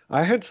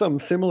 I had some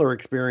similar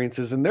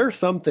experiences, and there are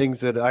some things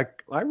that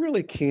I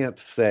really can't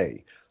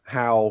say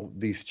how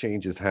these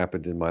changes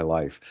happened in my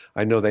life.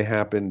 I know they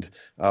happened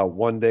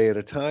one day at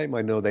a time.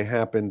 I know they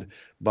happened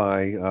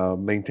by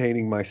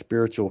maintaining my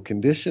spiritual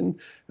condition,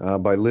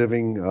 by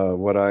living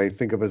what I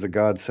think of as a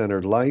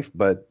God-centered life.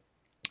 But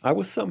I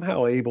was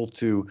somehow able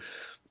to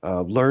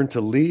learn to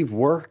leave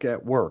work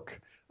at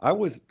work. I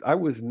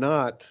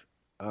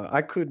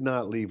could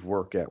not leave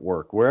work at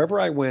work. Wherever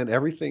I went,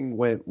 everything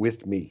went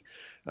with me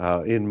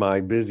in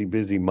my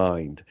busy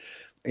mind.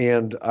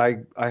 And I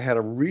had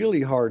a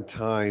really hard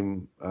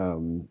time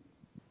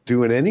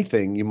doing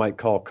anything you might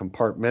call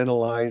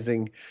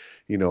compartmentalizing.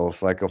 You know,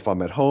 it's like if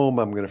I'm at home,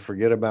 I'm going to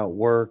forget about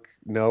work.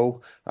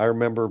 No, I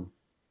remember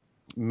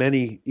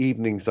many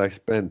evenings I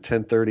spent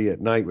 10:30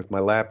 at night with my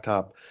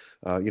laptop,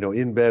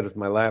 in bed with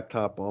my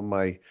laptop on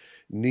my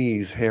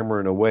knees,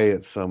 hammering away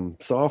at some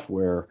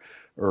software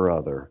or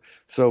other.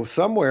 So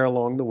somewhere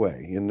along the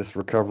way in this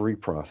recovery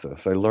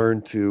process, I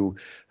learned to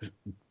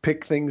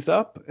pick things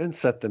up and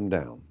set them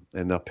down.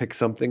 And I'll pick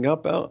something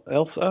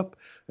else up,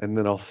 and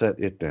then I'll set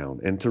it down.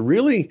 And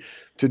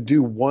to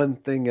do one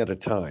thing at a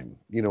time,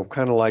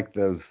 kind of like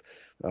those,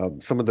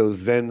 some of those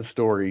Zen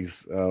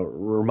stories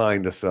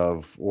remind us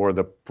of, or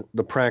the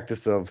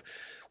practice of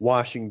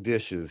washing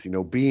dishes,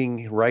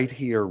 being right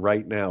here,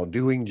 right now,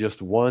 doing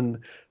just one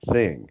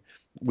thing.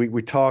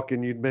 We talk,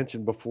 and you'd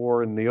mentioned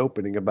before in the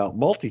opening about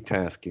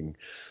multitasking.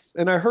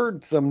 And I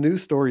heard some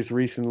news stories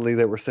recently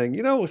that were saying,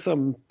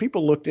 some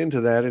people looked into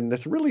that, and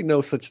there's really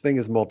no such thing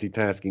as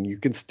multitasking. You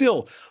can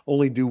still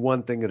only do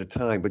one thing at a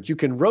time, but you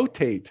can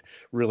rotate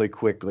really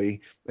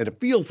quickly, and it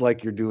feels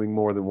like you're doing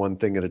more than one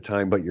thing at a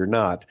time, but you're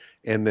not.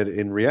 And that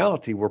in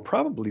reality, we're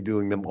probably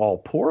doing them all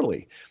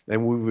poorly.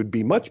 And we would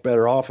be much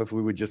better off if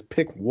we would just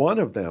pick one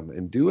of them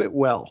and do it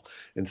well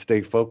and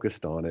stay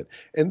focused on it.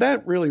 And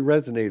that really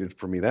resonated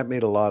for me. That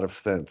made a lot of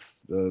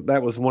sense.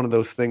 That was one of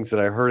those things that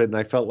I heard it, and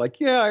I felt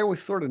like, I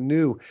always sort of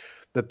knew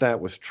that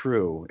was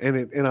true.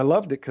 And I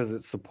loved it because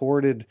it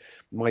supported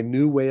my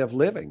new way of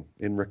living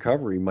in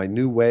recovery, my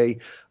new way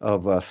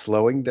of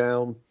slowing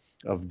down,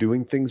 of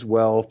doing things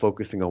well,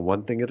 focusing on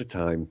one thing at a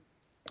time.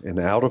 And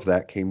out of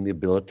that came the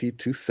ability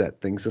to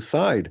set things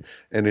aside.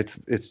 And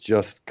it's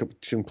just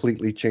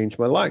completely changed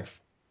my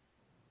life.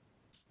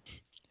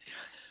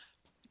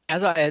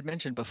 As I had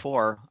mentioned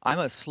before, I'm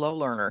a slow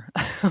learner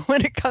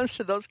when it comes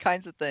to those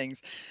kinds of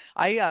things.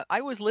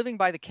 I was living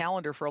by the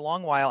calendar for a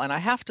long while, and I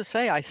have to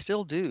say I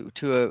still do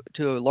to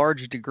a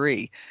large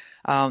degree.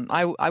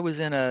 I was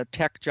in a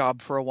tech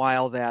job for a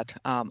while that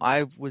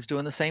I was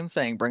doing the same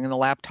thing, bringing the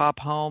laptop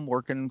home,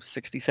 working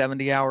 60,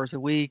 70 hours a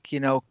week,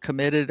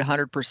 committed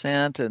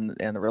 100%,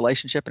 and the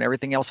relationship and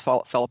everything else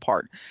fell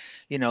apart.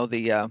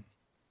 The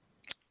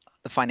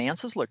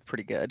finances looked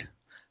pretty good,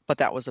 but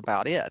that was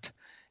about it.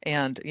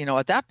 And,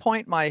 at that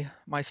point, my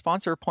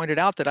sponsor pointed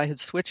out that I had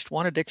switched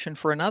one addiction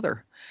for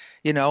another.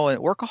 And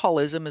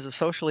workaholism is a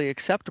socially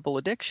acceptable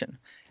addiction.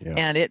 Yeah.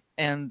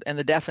 And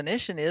the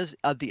definition is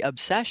the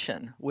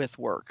obsession with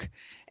work.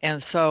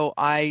 And so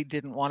I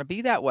didn't want to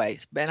be that way.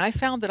 And I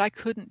found that I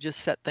couldn't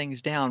just set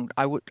things down.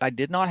 I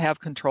did not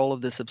have control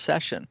of this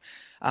obsession.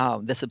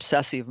 This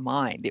obsessive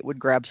mind. It would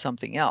grab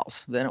something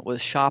else. Then it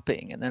was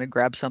shopping, and then it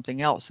grabbed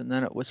something else, and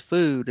then it was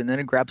food, and then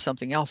it grabbed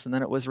something else, and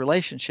then it was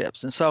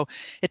relationships. And so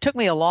it took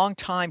me a long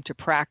time to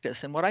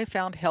practice. And what I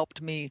found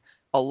helped me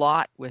a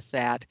lot with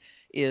that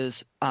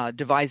is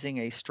devising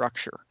a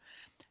structure.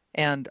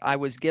 And I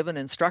was given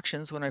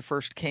instructions when I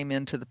first came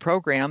into the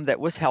program that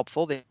was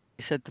helpful. They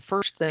said, the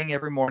first thing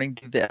every morning,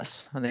 do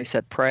this. And they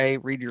said, pray,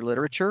 read your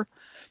literature,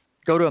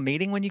 go to a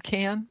meeting when you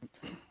can,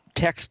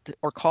 text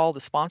or call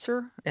the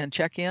sponsor and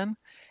check in.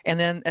 And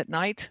then at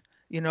night,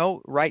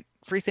 write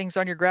 3 things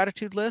on your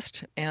gratitude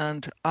list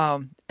and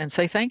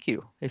say thank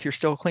you if you're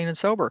still clean and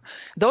sober.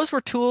 Those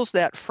were tools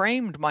that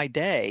framed my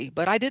day,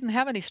 but I didn't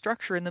have any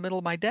structure in the middle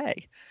of my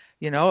day.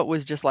 It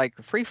was just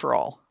like free for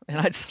all. And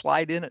I'd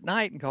slide in at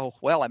night and go,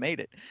 well, I made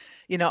it.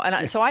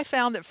 So I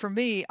found that for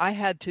me,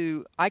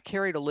 I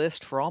carried a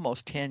list for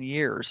almost 10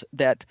 years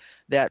that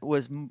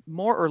was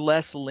more or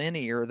less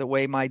linear the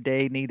way my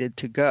day needed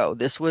to go.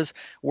 This was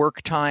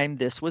work time.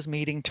 This was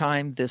meeting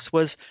time. This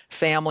was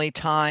family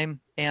time.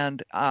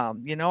 And, I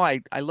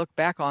look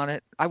back on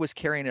it. I was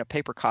carrying a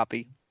paper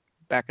copy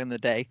back in the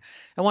day.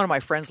 And one of my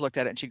friends looked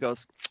at it and she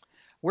goes,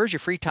 where's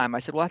your free time? I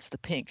said, well, that's the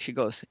pink. She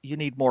goes, you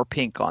need more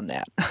pink on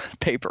that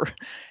paper.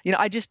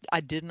 I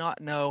did not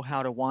know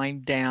how to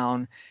wind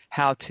down,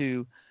 how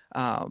to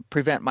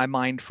prevent my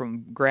mind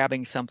from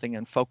grabbing something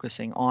and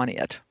focusing on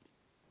it.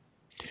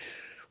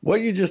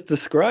 What you just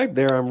described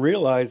there, I'm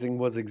realizing,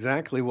 was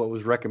exactly what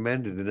was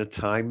recommended in a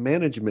time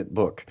management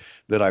book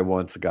that I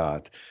once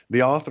got.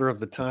 The author of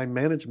the time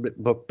management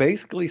book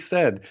basically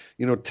said,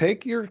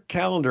 take your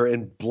calendar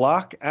and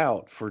block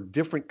out for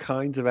different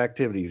kinds of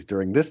activities.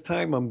 During this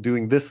time, I'm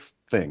doing this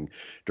thing.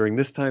 During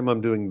this time, I'm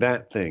doing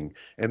that thing.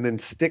 And then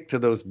stick to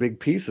those big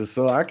pieces.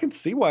 So I can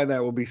see why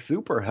that will be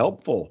super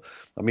helpful.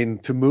 I mean,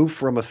 to move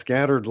from a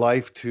scattered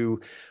life to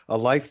a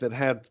life that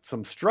had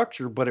some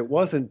structure, but it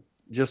wasn't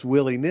just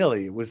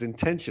willy-nilly. It was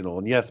intentional.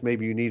 And yes,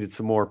 maybe you needed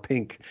some more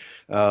pink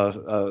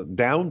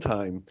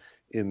downtime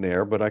in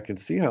there, but I can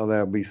see how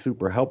that would be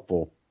super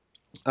helpful.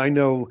 I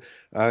know,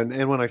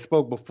 and when I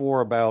spoke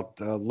before about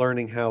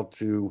learning how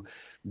to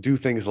do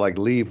things like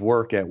leave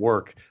work at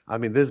work, I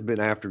mean, this has been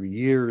after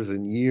years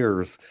and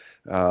years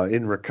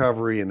in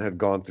recovery and had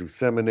gone through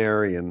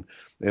seminary and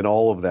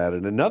all of that.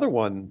 And another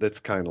one that's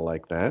kind of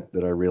like that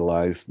I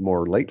realized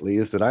more lately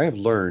is that I have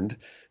learned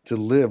to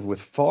live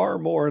with far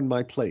more on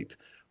my plate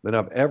than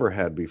I've ever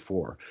had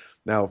before.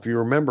 Now, if you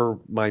remember,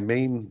 my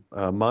main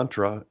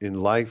mantra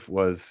in life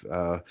was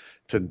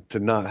to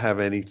not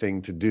have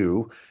anything to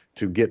do,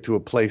 to get to a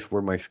place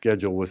where my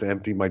schedule was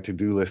empty, my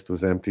to-do list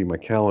was empty, my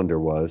calendar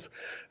was,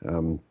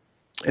 and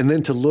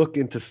then to look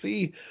and to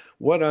see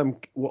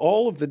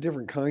all of the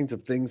different kinds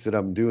of things that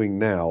I'm doing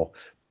now,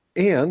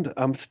 and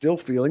I'm still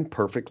feeling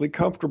perfectly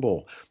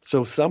comfortable.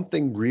 So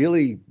something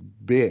really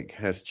big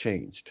has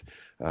changed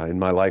in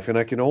my life, and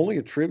I can only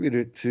attribute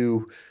it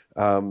to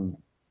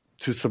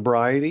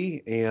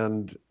sobriety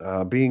and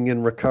being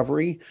in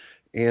recovery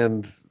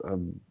and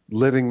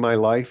living my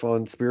life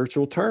on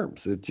spiritual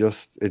terms. It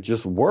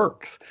just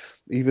works,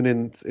 even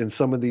in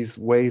some of these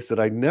ways that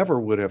I never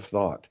would have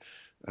thought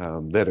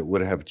that it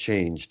would have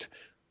changed,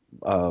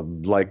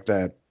 like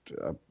that.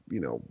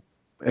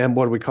 And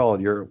what do we call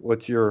it?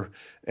 What's your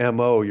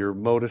MO, your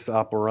modus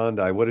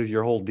operandi? What is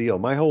your whole deal?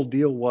 My whole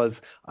deal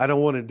was, I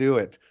don't want to do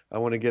it. I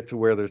want to get to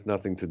where there's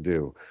nothing to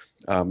do.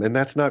 And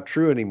that's not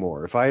true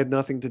anymore. If I had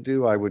nothing to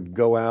do, I would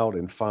go out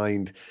and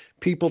find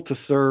people to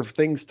serve,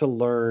 things to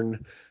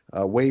learn,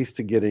 ways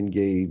to get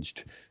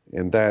engaged.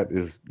 And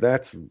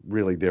that's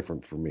really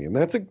different for me. And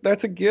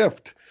that's a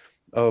gift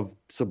of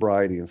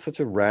sobriety and such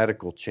a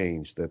radical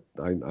change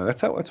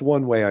that's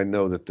one way I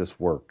know that this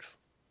works.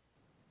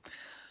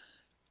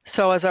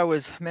 So as I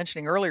was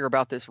mentioning earlier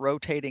about this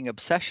rotating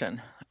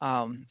obsession,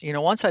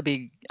 once I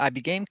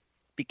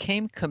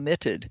became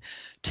committed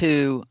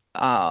to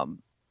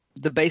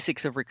the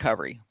basics of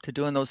recovery, to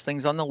doing those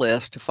things on the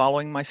list, to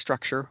following my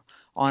structure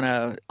on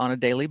a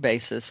daily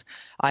basis,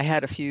 I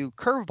had a few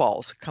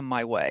curveballs come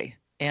my way,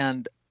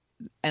 and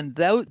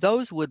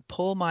those would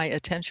pull my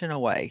attention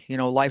away.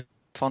 Life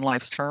on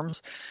life's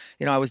terms.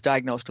 I was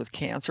diagnosed with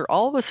cancer.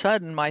 All of a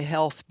sudden, my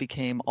health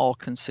became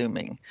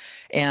all-consuming,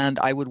 and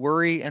I would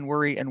worry and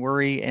worry and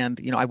worry, and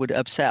I would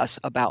obsess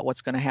about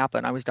what's going to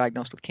happen. I was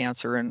diagnosed with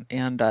cancer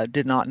and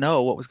did not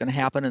know what was going to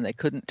happen, and they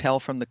couldn't tell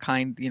from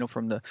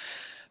the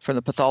from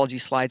the pathology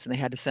slides, and they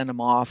had to send them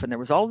off, and there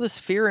was all this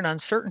fear and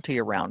uncertainty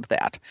around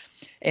that.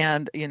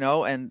 And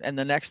and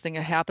the next thing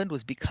that happened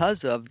was,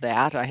 because of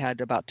that, I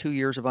had about 2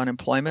 years of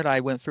unemployment. I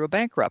went through a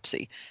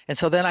bankruptcy, and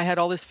so then I had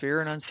all this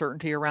fear and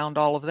uncertainty around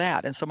all of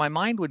that, and so my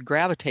mind would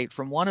gravitate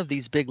from one of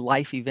these big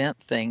life event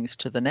things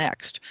to the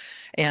next,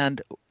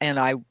 and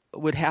I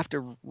would have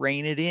to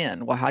rein it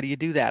in. Well, how do you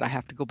do that? I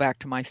have to go back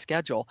to my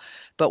schedule.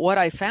 But what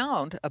I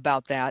found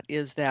about that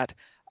is that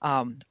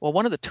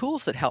one of the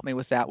tools that helped me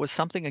with that was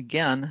something,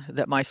 again,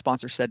 that my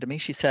sponsor said to me.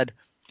 She said,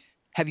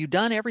 have you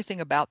done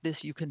everything about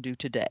this you can do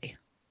today?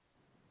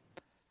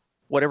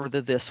 Whatever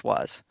this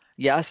was.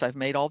 Yes, I've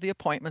made all the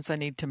appointments I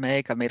need to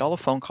make. I've made all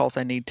the phone calls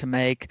I need to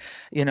make.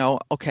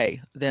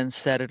 Okay, then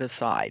set it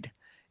aside.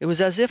 It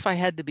was as if I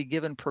had to be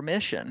given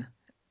permission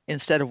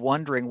instead of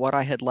wondering what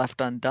I had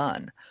left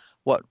undone,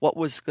 what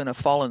was going to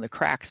fall in the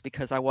cracks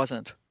because I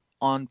wasn't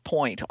on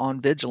point, on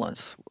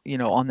vigilance,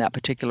 on that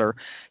particular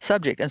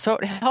subject. And so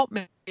it helped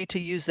me to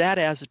use that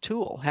as a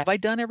tool. Have I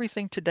done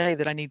everything today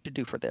that I need to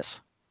do for this?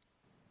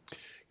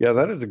 Yeah,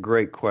 that is a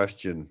great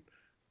question.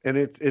 And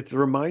it's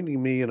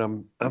reminding me,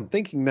 and I'm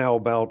thinking now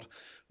about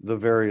the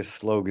various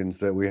slogans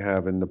that we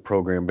have in the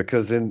program,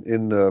 because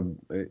in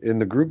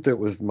the group that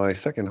was my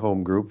second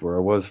home group, where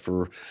I was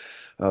for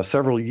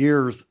several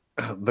years,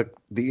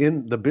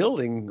 the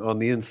building on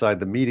the inside,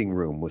 the meeting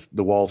room,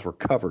 the walls were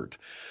covered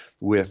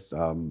with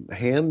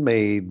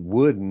handmade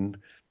wooden,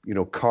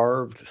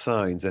 carved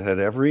signs that had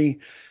every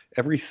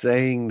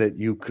saying that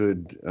you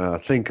could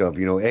think of,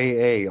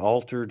 AA,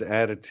 altered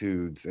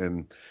attitudes,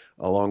 and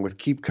along with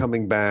keep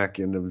coming back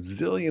and a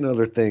zillion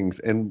other things.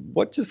 And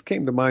what just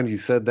came to mind, you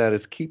said that,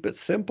 is keep it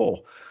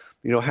simple.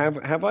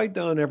 Have I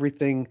done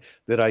everything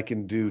that I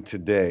can do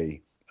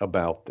today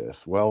about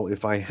this? Well,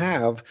 if I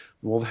have,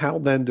 how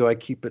then do I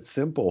keep it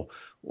simple?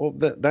 Well,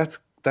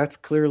 that's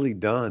clearly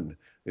done.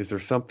 Is there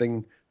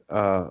something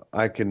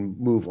I can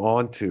move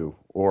on to,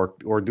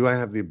 or do I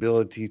have the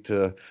ability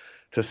to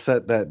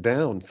set that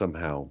down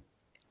somehow?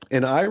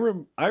 And I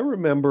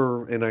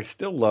remember, and I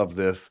still love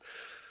this,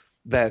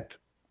 that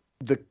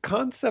the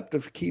concept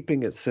of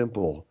keeping it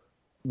simple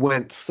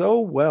went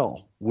so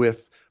well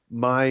with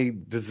my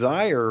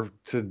desire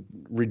to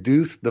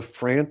reduce the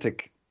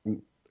frantic,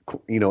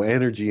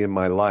 energy in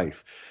my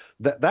life.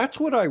 That's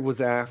what I was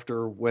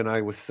after when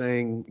I would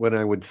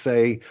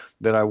say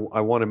that I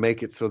want to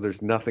make it so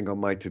there's nothing on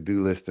my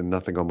to-do list and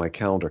nothing on my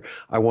calendar.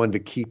 I wanted to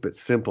keep it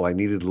simple. I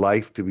needed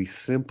life to be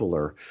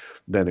simpler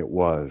than it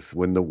was.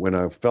 When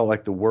I felt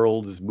like the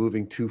world is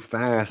moving too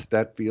fast,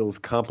 that feels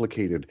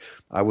complicated.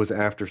 I was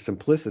after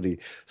simplicity.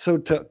 So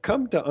to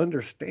come to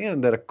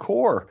understand that a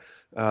core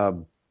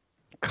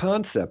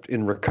concept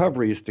in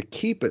recovery is to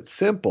keep it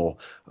simple.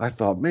 I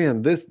thought,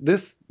 man,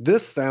 this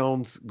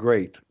sounds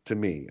great to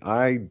me.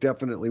 I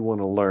definitely want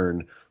to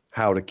learn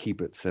how to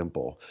keep it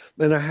simple.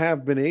 And I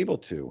have been able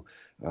to.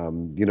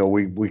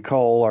 We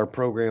call our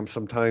program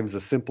sometimes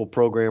a simple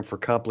program for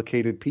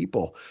complicated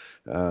people.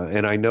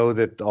 And I know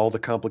that all the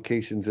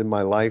complications in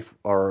my life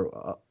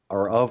are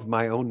of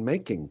my own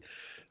making.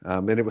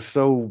 And it was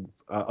so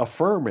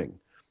affirming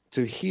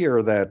to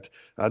hear that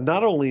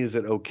not only is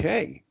it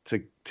okay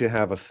to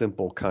have a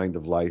simple kind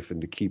of life and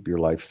to keep your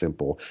life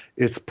simple,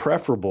 it's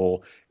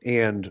preferable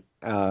and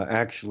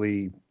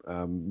actually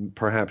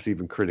perhaps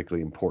even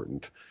critically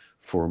important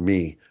for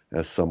me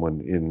as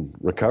someone in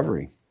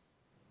recovery.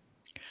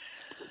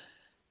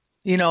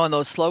 And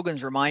those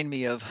slogans remind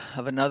me of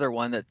another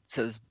one that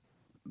says,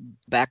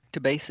 back to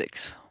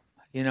basics.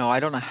 I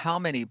don't know how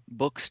many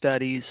book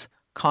studies,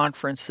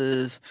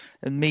 conferences,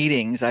 and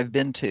meetings I've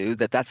been to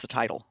that's the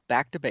title,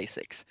 Back to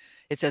Basics.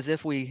 It's as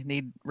if we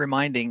need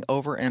reminding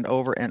over and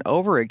over and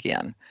over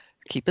again.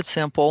 Keep it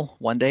simple,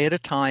 one day at a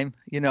time,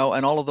 and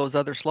all of those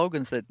other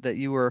slogans that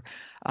you were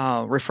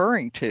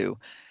referring to.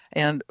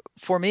 And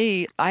for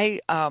me, I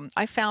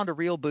found a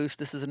real boost.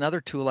 This is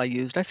another tool I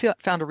used. I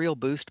found a real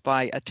boost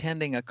by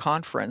attending a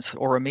conference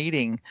or a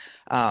meeting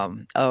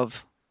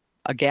of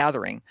a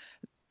gathering,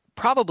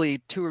 probably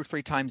 2 or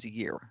 3 times a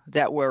year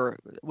that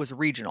was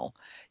regional,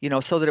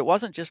 so that it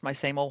wasn't just my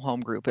same old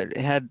home group. It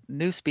had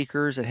new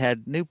speakers, it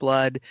had new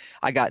blood.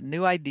 I got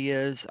new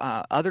ideas,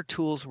 other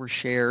tools were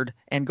shared,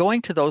 and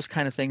going to those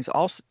kind of things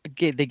also,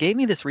 they gave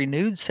me this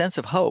renewed sense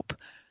of hope.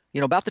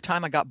 About the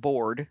time I got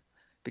bored,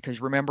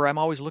 because remember, I'm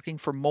always looking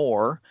for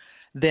more,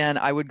 then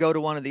I would go to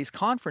one of these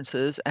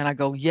conferences and I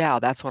go, yeah,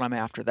 that's what I'm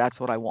after. That's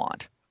what I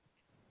want.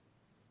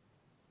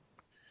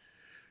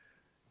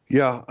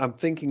 Yeah, I'm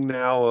thinking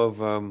now of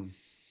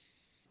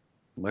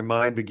my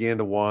mind began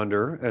to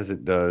wander as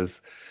it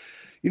does.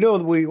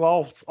 We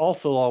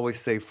also always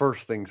say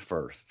first things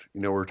first.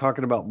 We're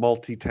talking about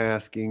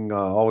multitasking,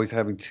 always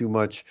having too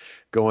much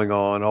going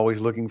on, always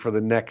looking for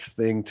the next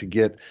thing to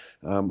get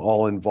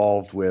all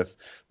involved with.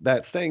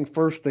 That saying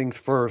first things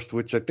first,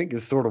 which I think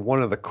is sort of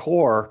one of the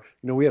core,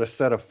 we had a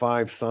set of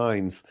 5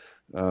 signs.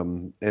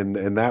 And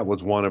that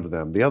was one of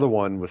them. The other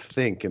one was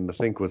think, and the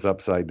think was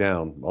upside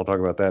down. I'll talk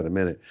about that in a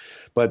minute.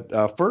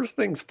 But first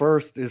things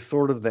first is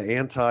sort of the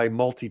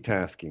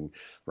anti-multitasking,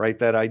 right?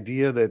 That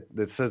idea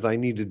that says I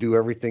need to do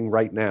everything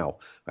right now.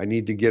 I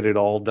need to get it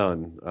all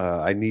done.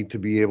 I need to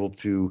be able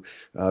to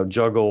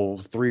juggle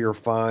 3 or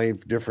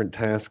 5 different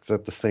tasks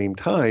at the same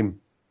time.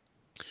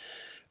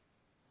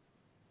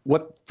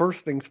 What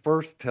first things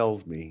first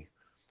tells me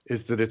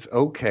is that it's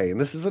okay.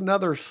 And this is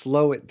another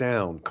slow it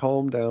down,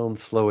 calm down,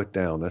 slow it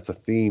down. That's a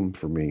theme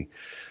for me.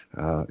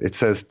 It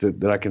says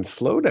that I can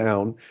slow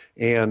down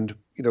and,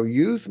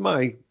 use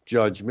my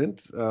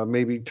judgment,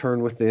 maybe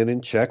turn within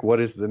and check what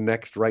is the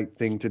next right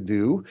thing to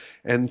do,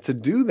 and to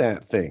do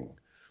that thing.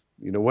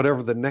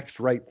 Whatever the next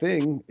right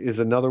thing is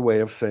another way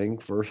of saying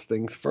first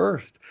things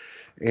first.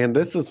 And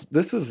this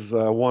is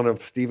one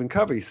of Stephen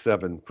Covey's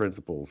 7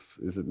 principles,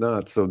 is it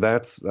not? So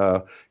that's,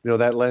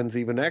 that lends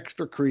even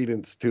extra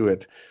credence to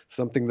it.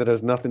 Something that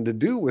has nothing to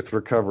do with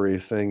recovery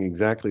is saying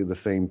exactly the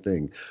same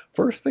thing.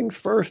 First things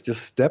first,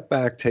 just step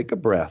back, take a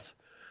breath,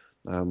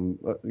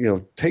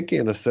 take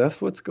in,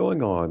 assess what's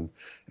going on,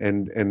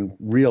 and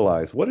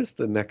realize what is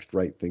the next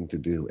right thing to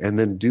do. And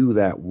then do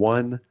that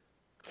one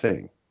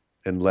thing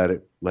and let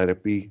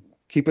it be,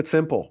 keep it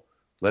simple.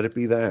 Let it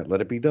be that.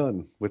 Let it be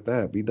done with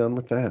that. Be done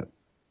with that.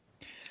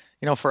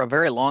 For a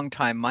very long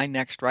time, my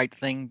next right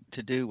thing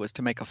to do was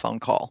to make a phone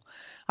call.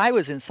 I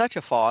was in such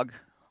a fog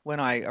when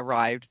I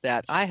arrived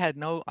that I had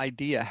no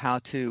idea how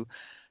to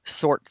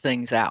sort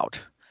things out.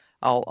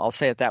 I'll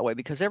say it that way,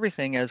 because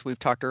everything, as we've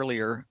talked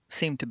earlier,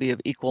 seemed to be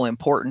of equal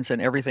importance,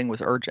 and everything was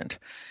urgent.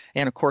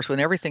 And of course, when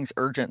everything's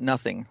urgent,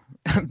 nothing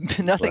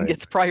right.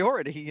 gets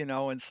priority,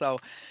 And so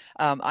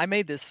I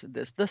made this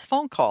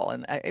phone call,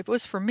 and it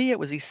was, for me, it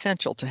was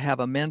essential to have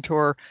a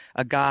mentor,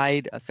 a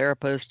guide, a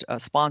therapist, a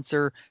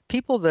sponsor,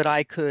 people that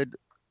I could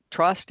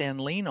trust and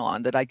lean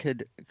on, that I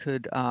could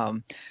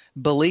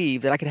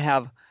believe, that I could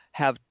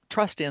have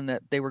trust in,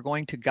 that they were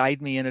going to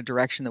guide me in a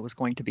direction that was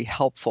going to be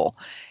helpful.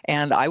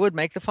 And I would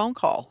make the phone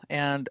call.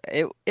 And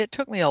it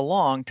took me a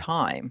long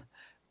time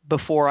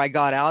before I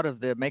got out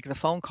of make the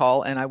phone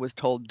call and I was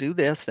told, do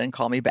this, then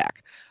call me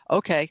back.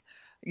 Okay.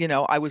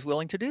 I was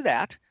willing to do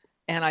that.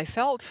 And I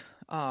felt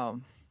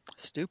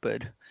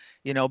stupid,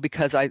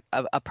 because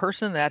a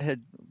person that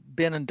had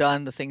been and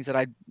done the things that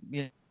I'd,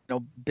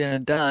 been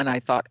and done,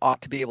 I thought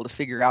ought to be able to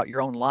figure out your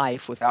own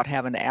life without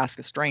having to ask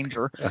a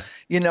stranger,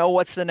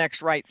 what's the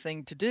next right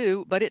thing to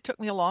do. But it took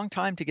me a long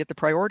time to get the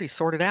priorities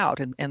sorted out.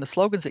 And the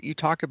slogans that you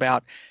talked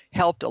about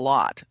helped a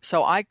lot.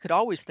 So I could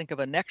always think of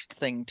a next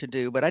thing to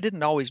do, but I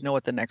didn't always know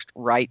what the next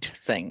right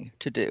thing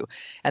to do.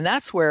 And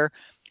that's where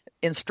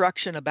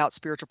instruction about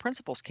spiritual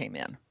principles came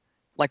in.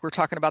 Like we're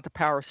talking about the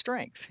power of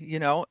strength,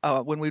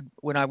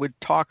 when I would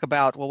talk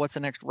about, well, what's the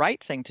next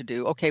right thing to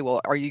do? Okay,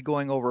 well, are you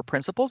going over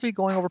principles? Or are you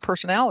going over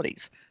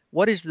personalities?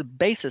 What is the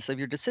basis of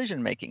your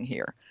decision making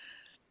here?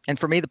 And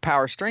for me, the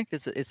power of strength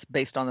it's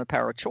based on the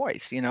power of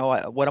choice.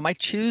 What am I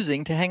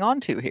choosing to hang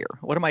on to here?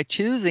 What am I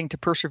choosing to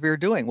persevere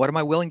doing? What am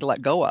I willing to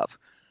let go of?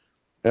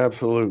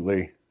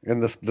 Absolutely.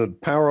 And the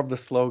power of the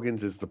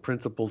slogans is the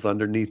principles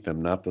underneath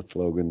them, not the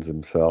slogans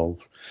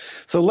themselves.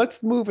 So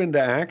let's move into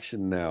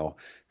action now,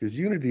 because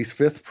Unity's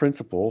fifth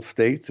principle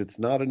states it's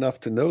not enough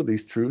to know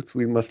these truths,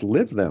 we must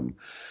live them.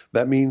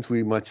 That means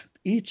we must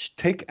each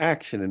take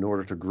action in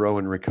order to grow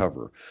and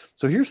recover.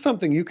 So here's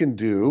something you can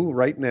do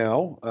right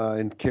now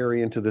and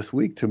carry into this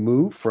week to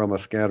move from a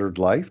scattered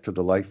life to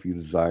the life you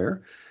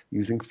desire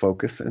using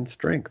focus and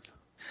strength.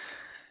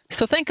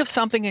 So think of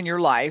something in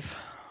your life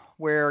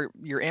where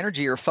your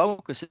energy or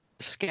focus is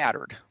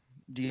scattered.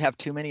 Do you have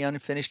too many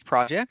unfinished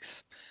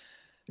projects?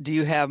 Do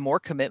you have more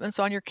commitments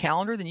on your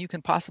calendar than you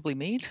can possibly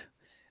meet?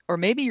 Or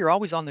maybe you're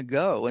always on the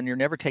go and you're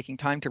never taking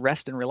time to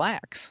rest and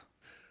relax.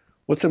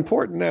 What's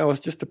important now is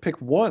just to pick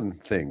one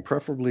thing,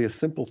 preferably a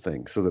simple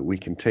thing, so that we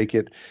can take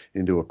it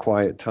into a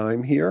quiet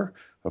time here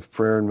of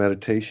prayer and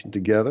meditation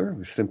together.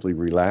 We simply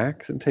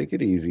relax and take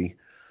it easy,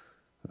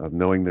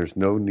 knowing there's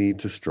no need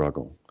to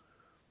struggle.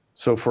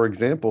 So, for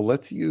example,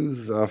 let's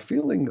use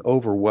feeling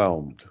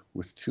overwhelmed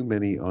with too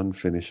many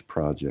unfinished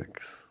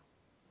projects.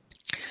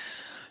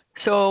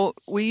 So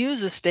we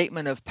use a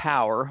statement of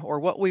power, or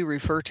what we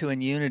refer to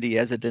in Unity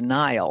as a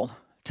denial,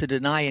 to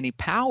deny any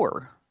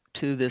power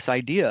to this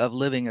idea of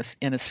living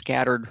in a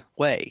scattered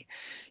way.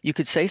 You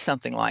could say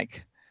something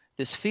like,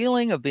 this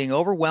feeling of being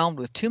overwhelmed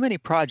with too many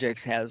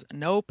projects has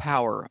no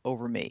power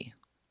over me.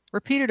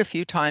 Repeat it a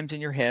few times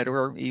in your head,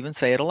 or even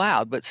say it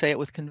aloud, but say it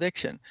with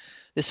conviction.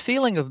 This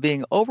feeling of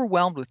being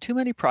overwhelmed with too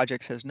many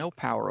projects has no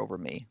power over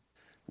me.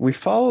 We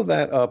follow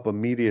that up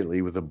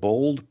immediately with a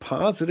bold,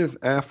 positive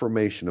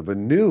affirmation of a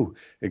new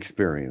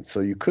experience.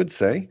 So you could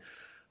say,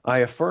 I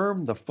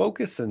affirm the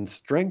focus and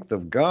strength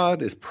of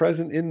God is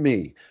present in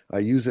me. I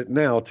use it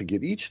now to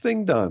get each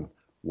thing done,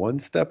 one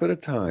step at a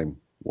time,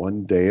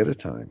 one day at a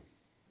time.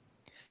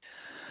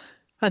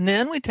 And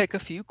then we take a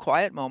few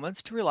quiet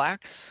moments to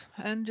relax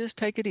and just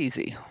take it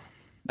easy.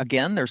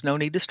 Again, there's no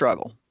need to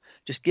struggle.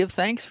 Just give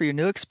thanks for your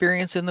new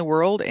experience in the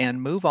world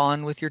and move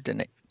on with your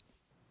day.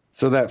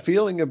 So that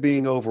feeling of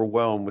being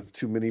overwhelmed with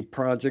too many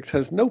projects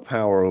has no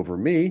power over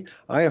me.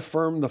 I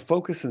affirm the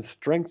focus and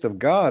strength of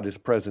God is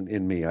present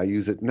in me. I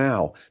use it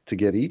now to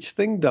get each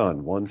thing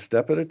done, one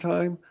step at a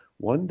time,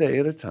 one day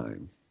at a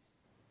time.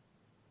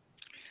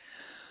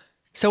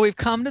 So we've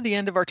come to the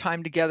end of our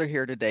time together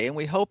here today, and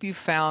we hope you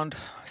found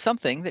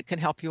something that can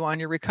help you on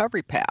your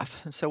recovery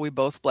path. And so we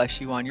both bless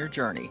you on your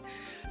journey.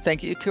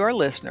 Thank you to our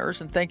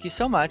listeners, and thank you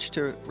so much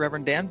to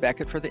Reverend Dan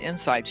Beckett for the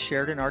insights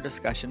shared in our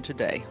discussion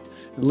today.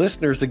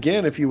 Listeners,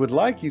 again, if you would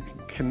like, you can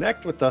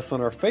connect with us on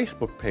our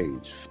Facebook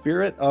page,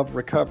 Spirit of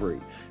Recovery,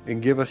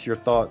 and give us your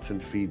thoughts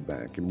and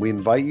feedback. And we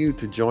invite you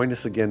to join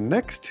us again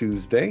next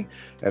Tuesday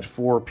at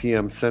 4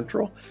 p.m.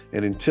 Central.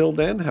 And until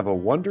then, have a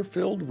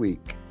wonder-filled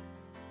week.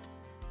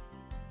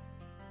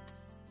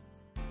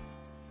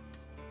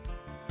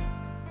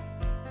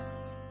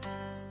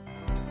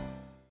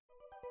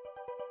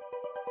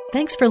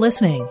 Thanks for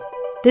listening.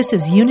 This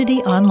is Unity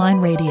Online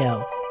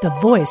Radio, the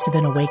voice of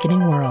an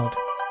awakening world.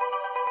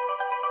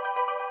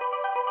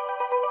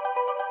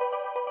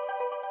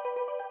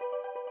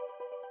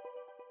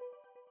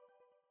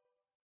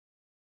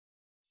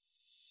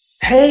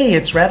 Hey,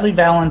 it's Radley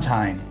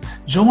Valentine.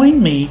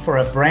 Join me for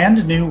a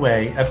brand new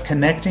way of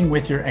connecting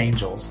with your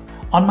angels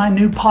on my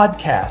new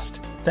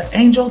podcast, The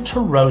Angel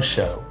Tarot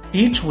Show.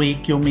 Each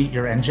week, you'll meet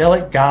your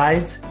angelic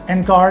guides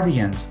and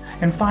guardians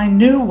and find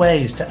new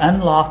ways to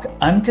unlock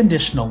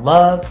unconditional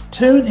love,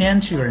 tune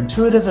into your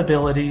intuitive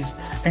abilities,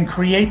 and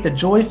create the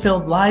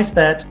joy-filled life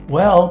that,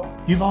 well,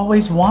 you've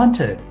always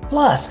wanted.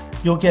 Plus,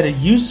 you'll get a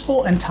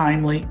useful and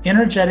timely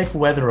energetic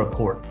weather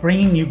report,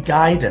 bringing you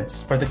guidance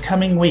for the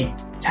coming week.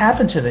 Tap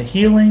into the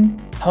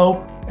healing,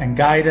 hope, and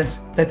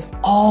guidance that's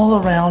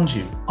all around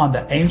you on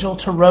the Angel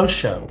Tarot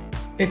Show,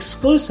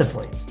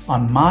 exclusively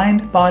on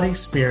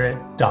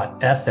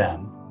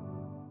mindbodyspirit.fm.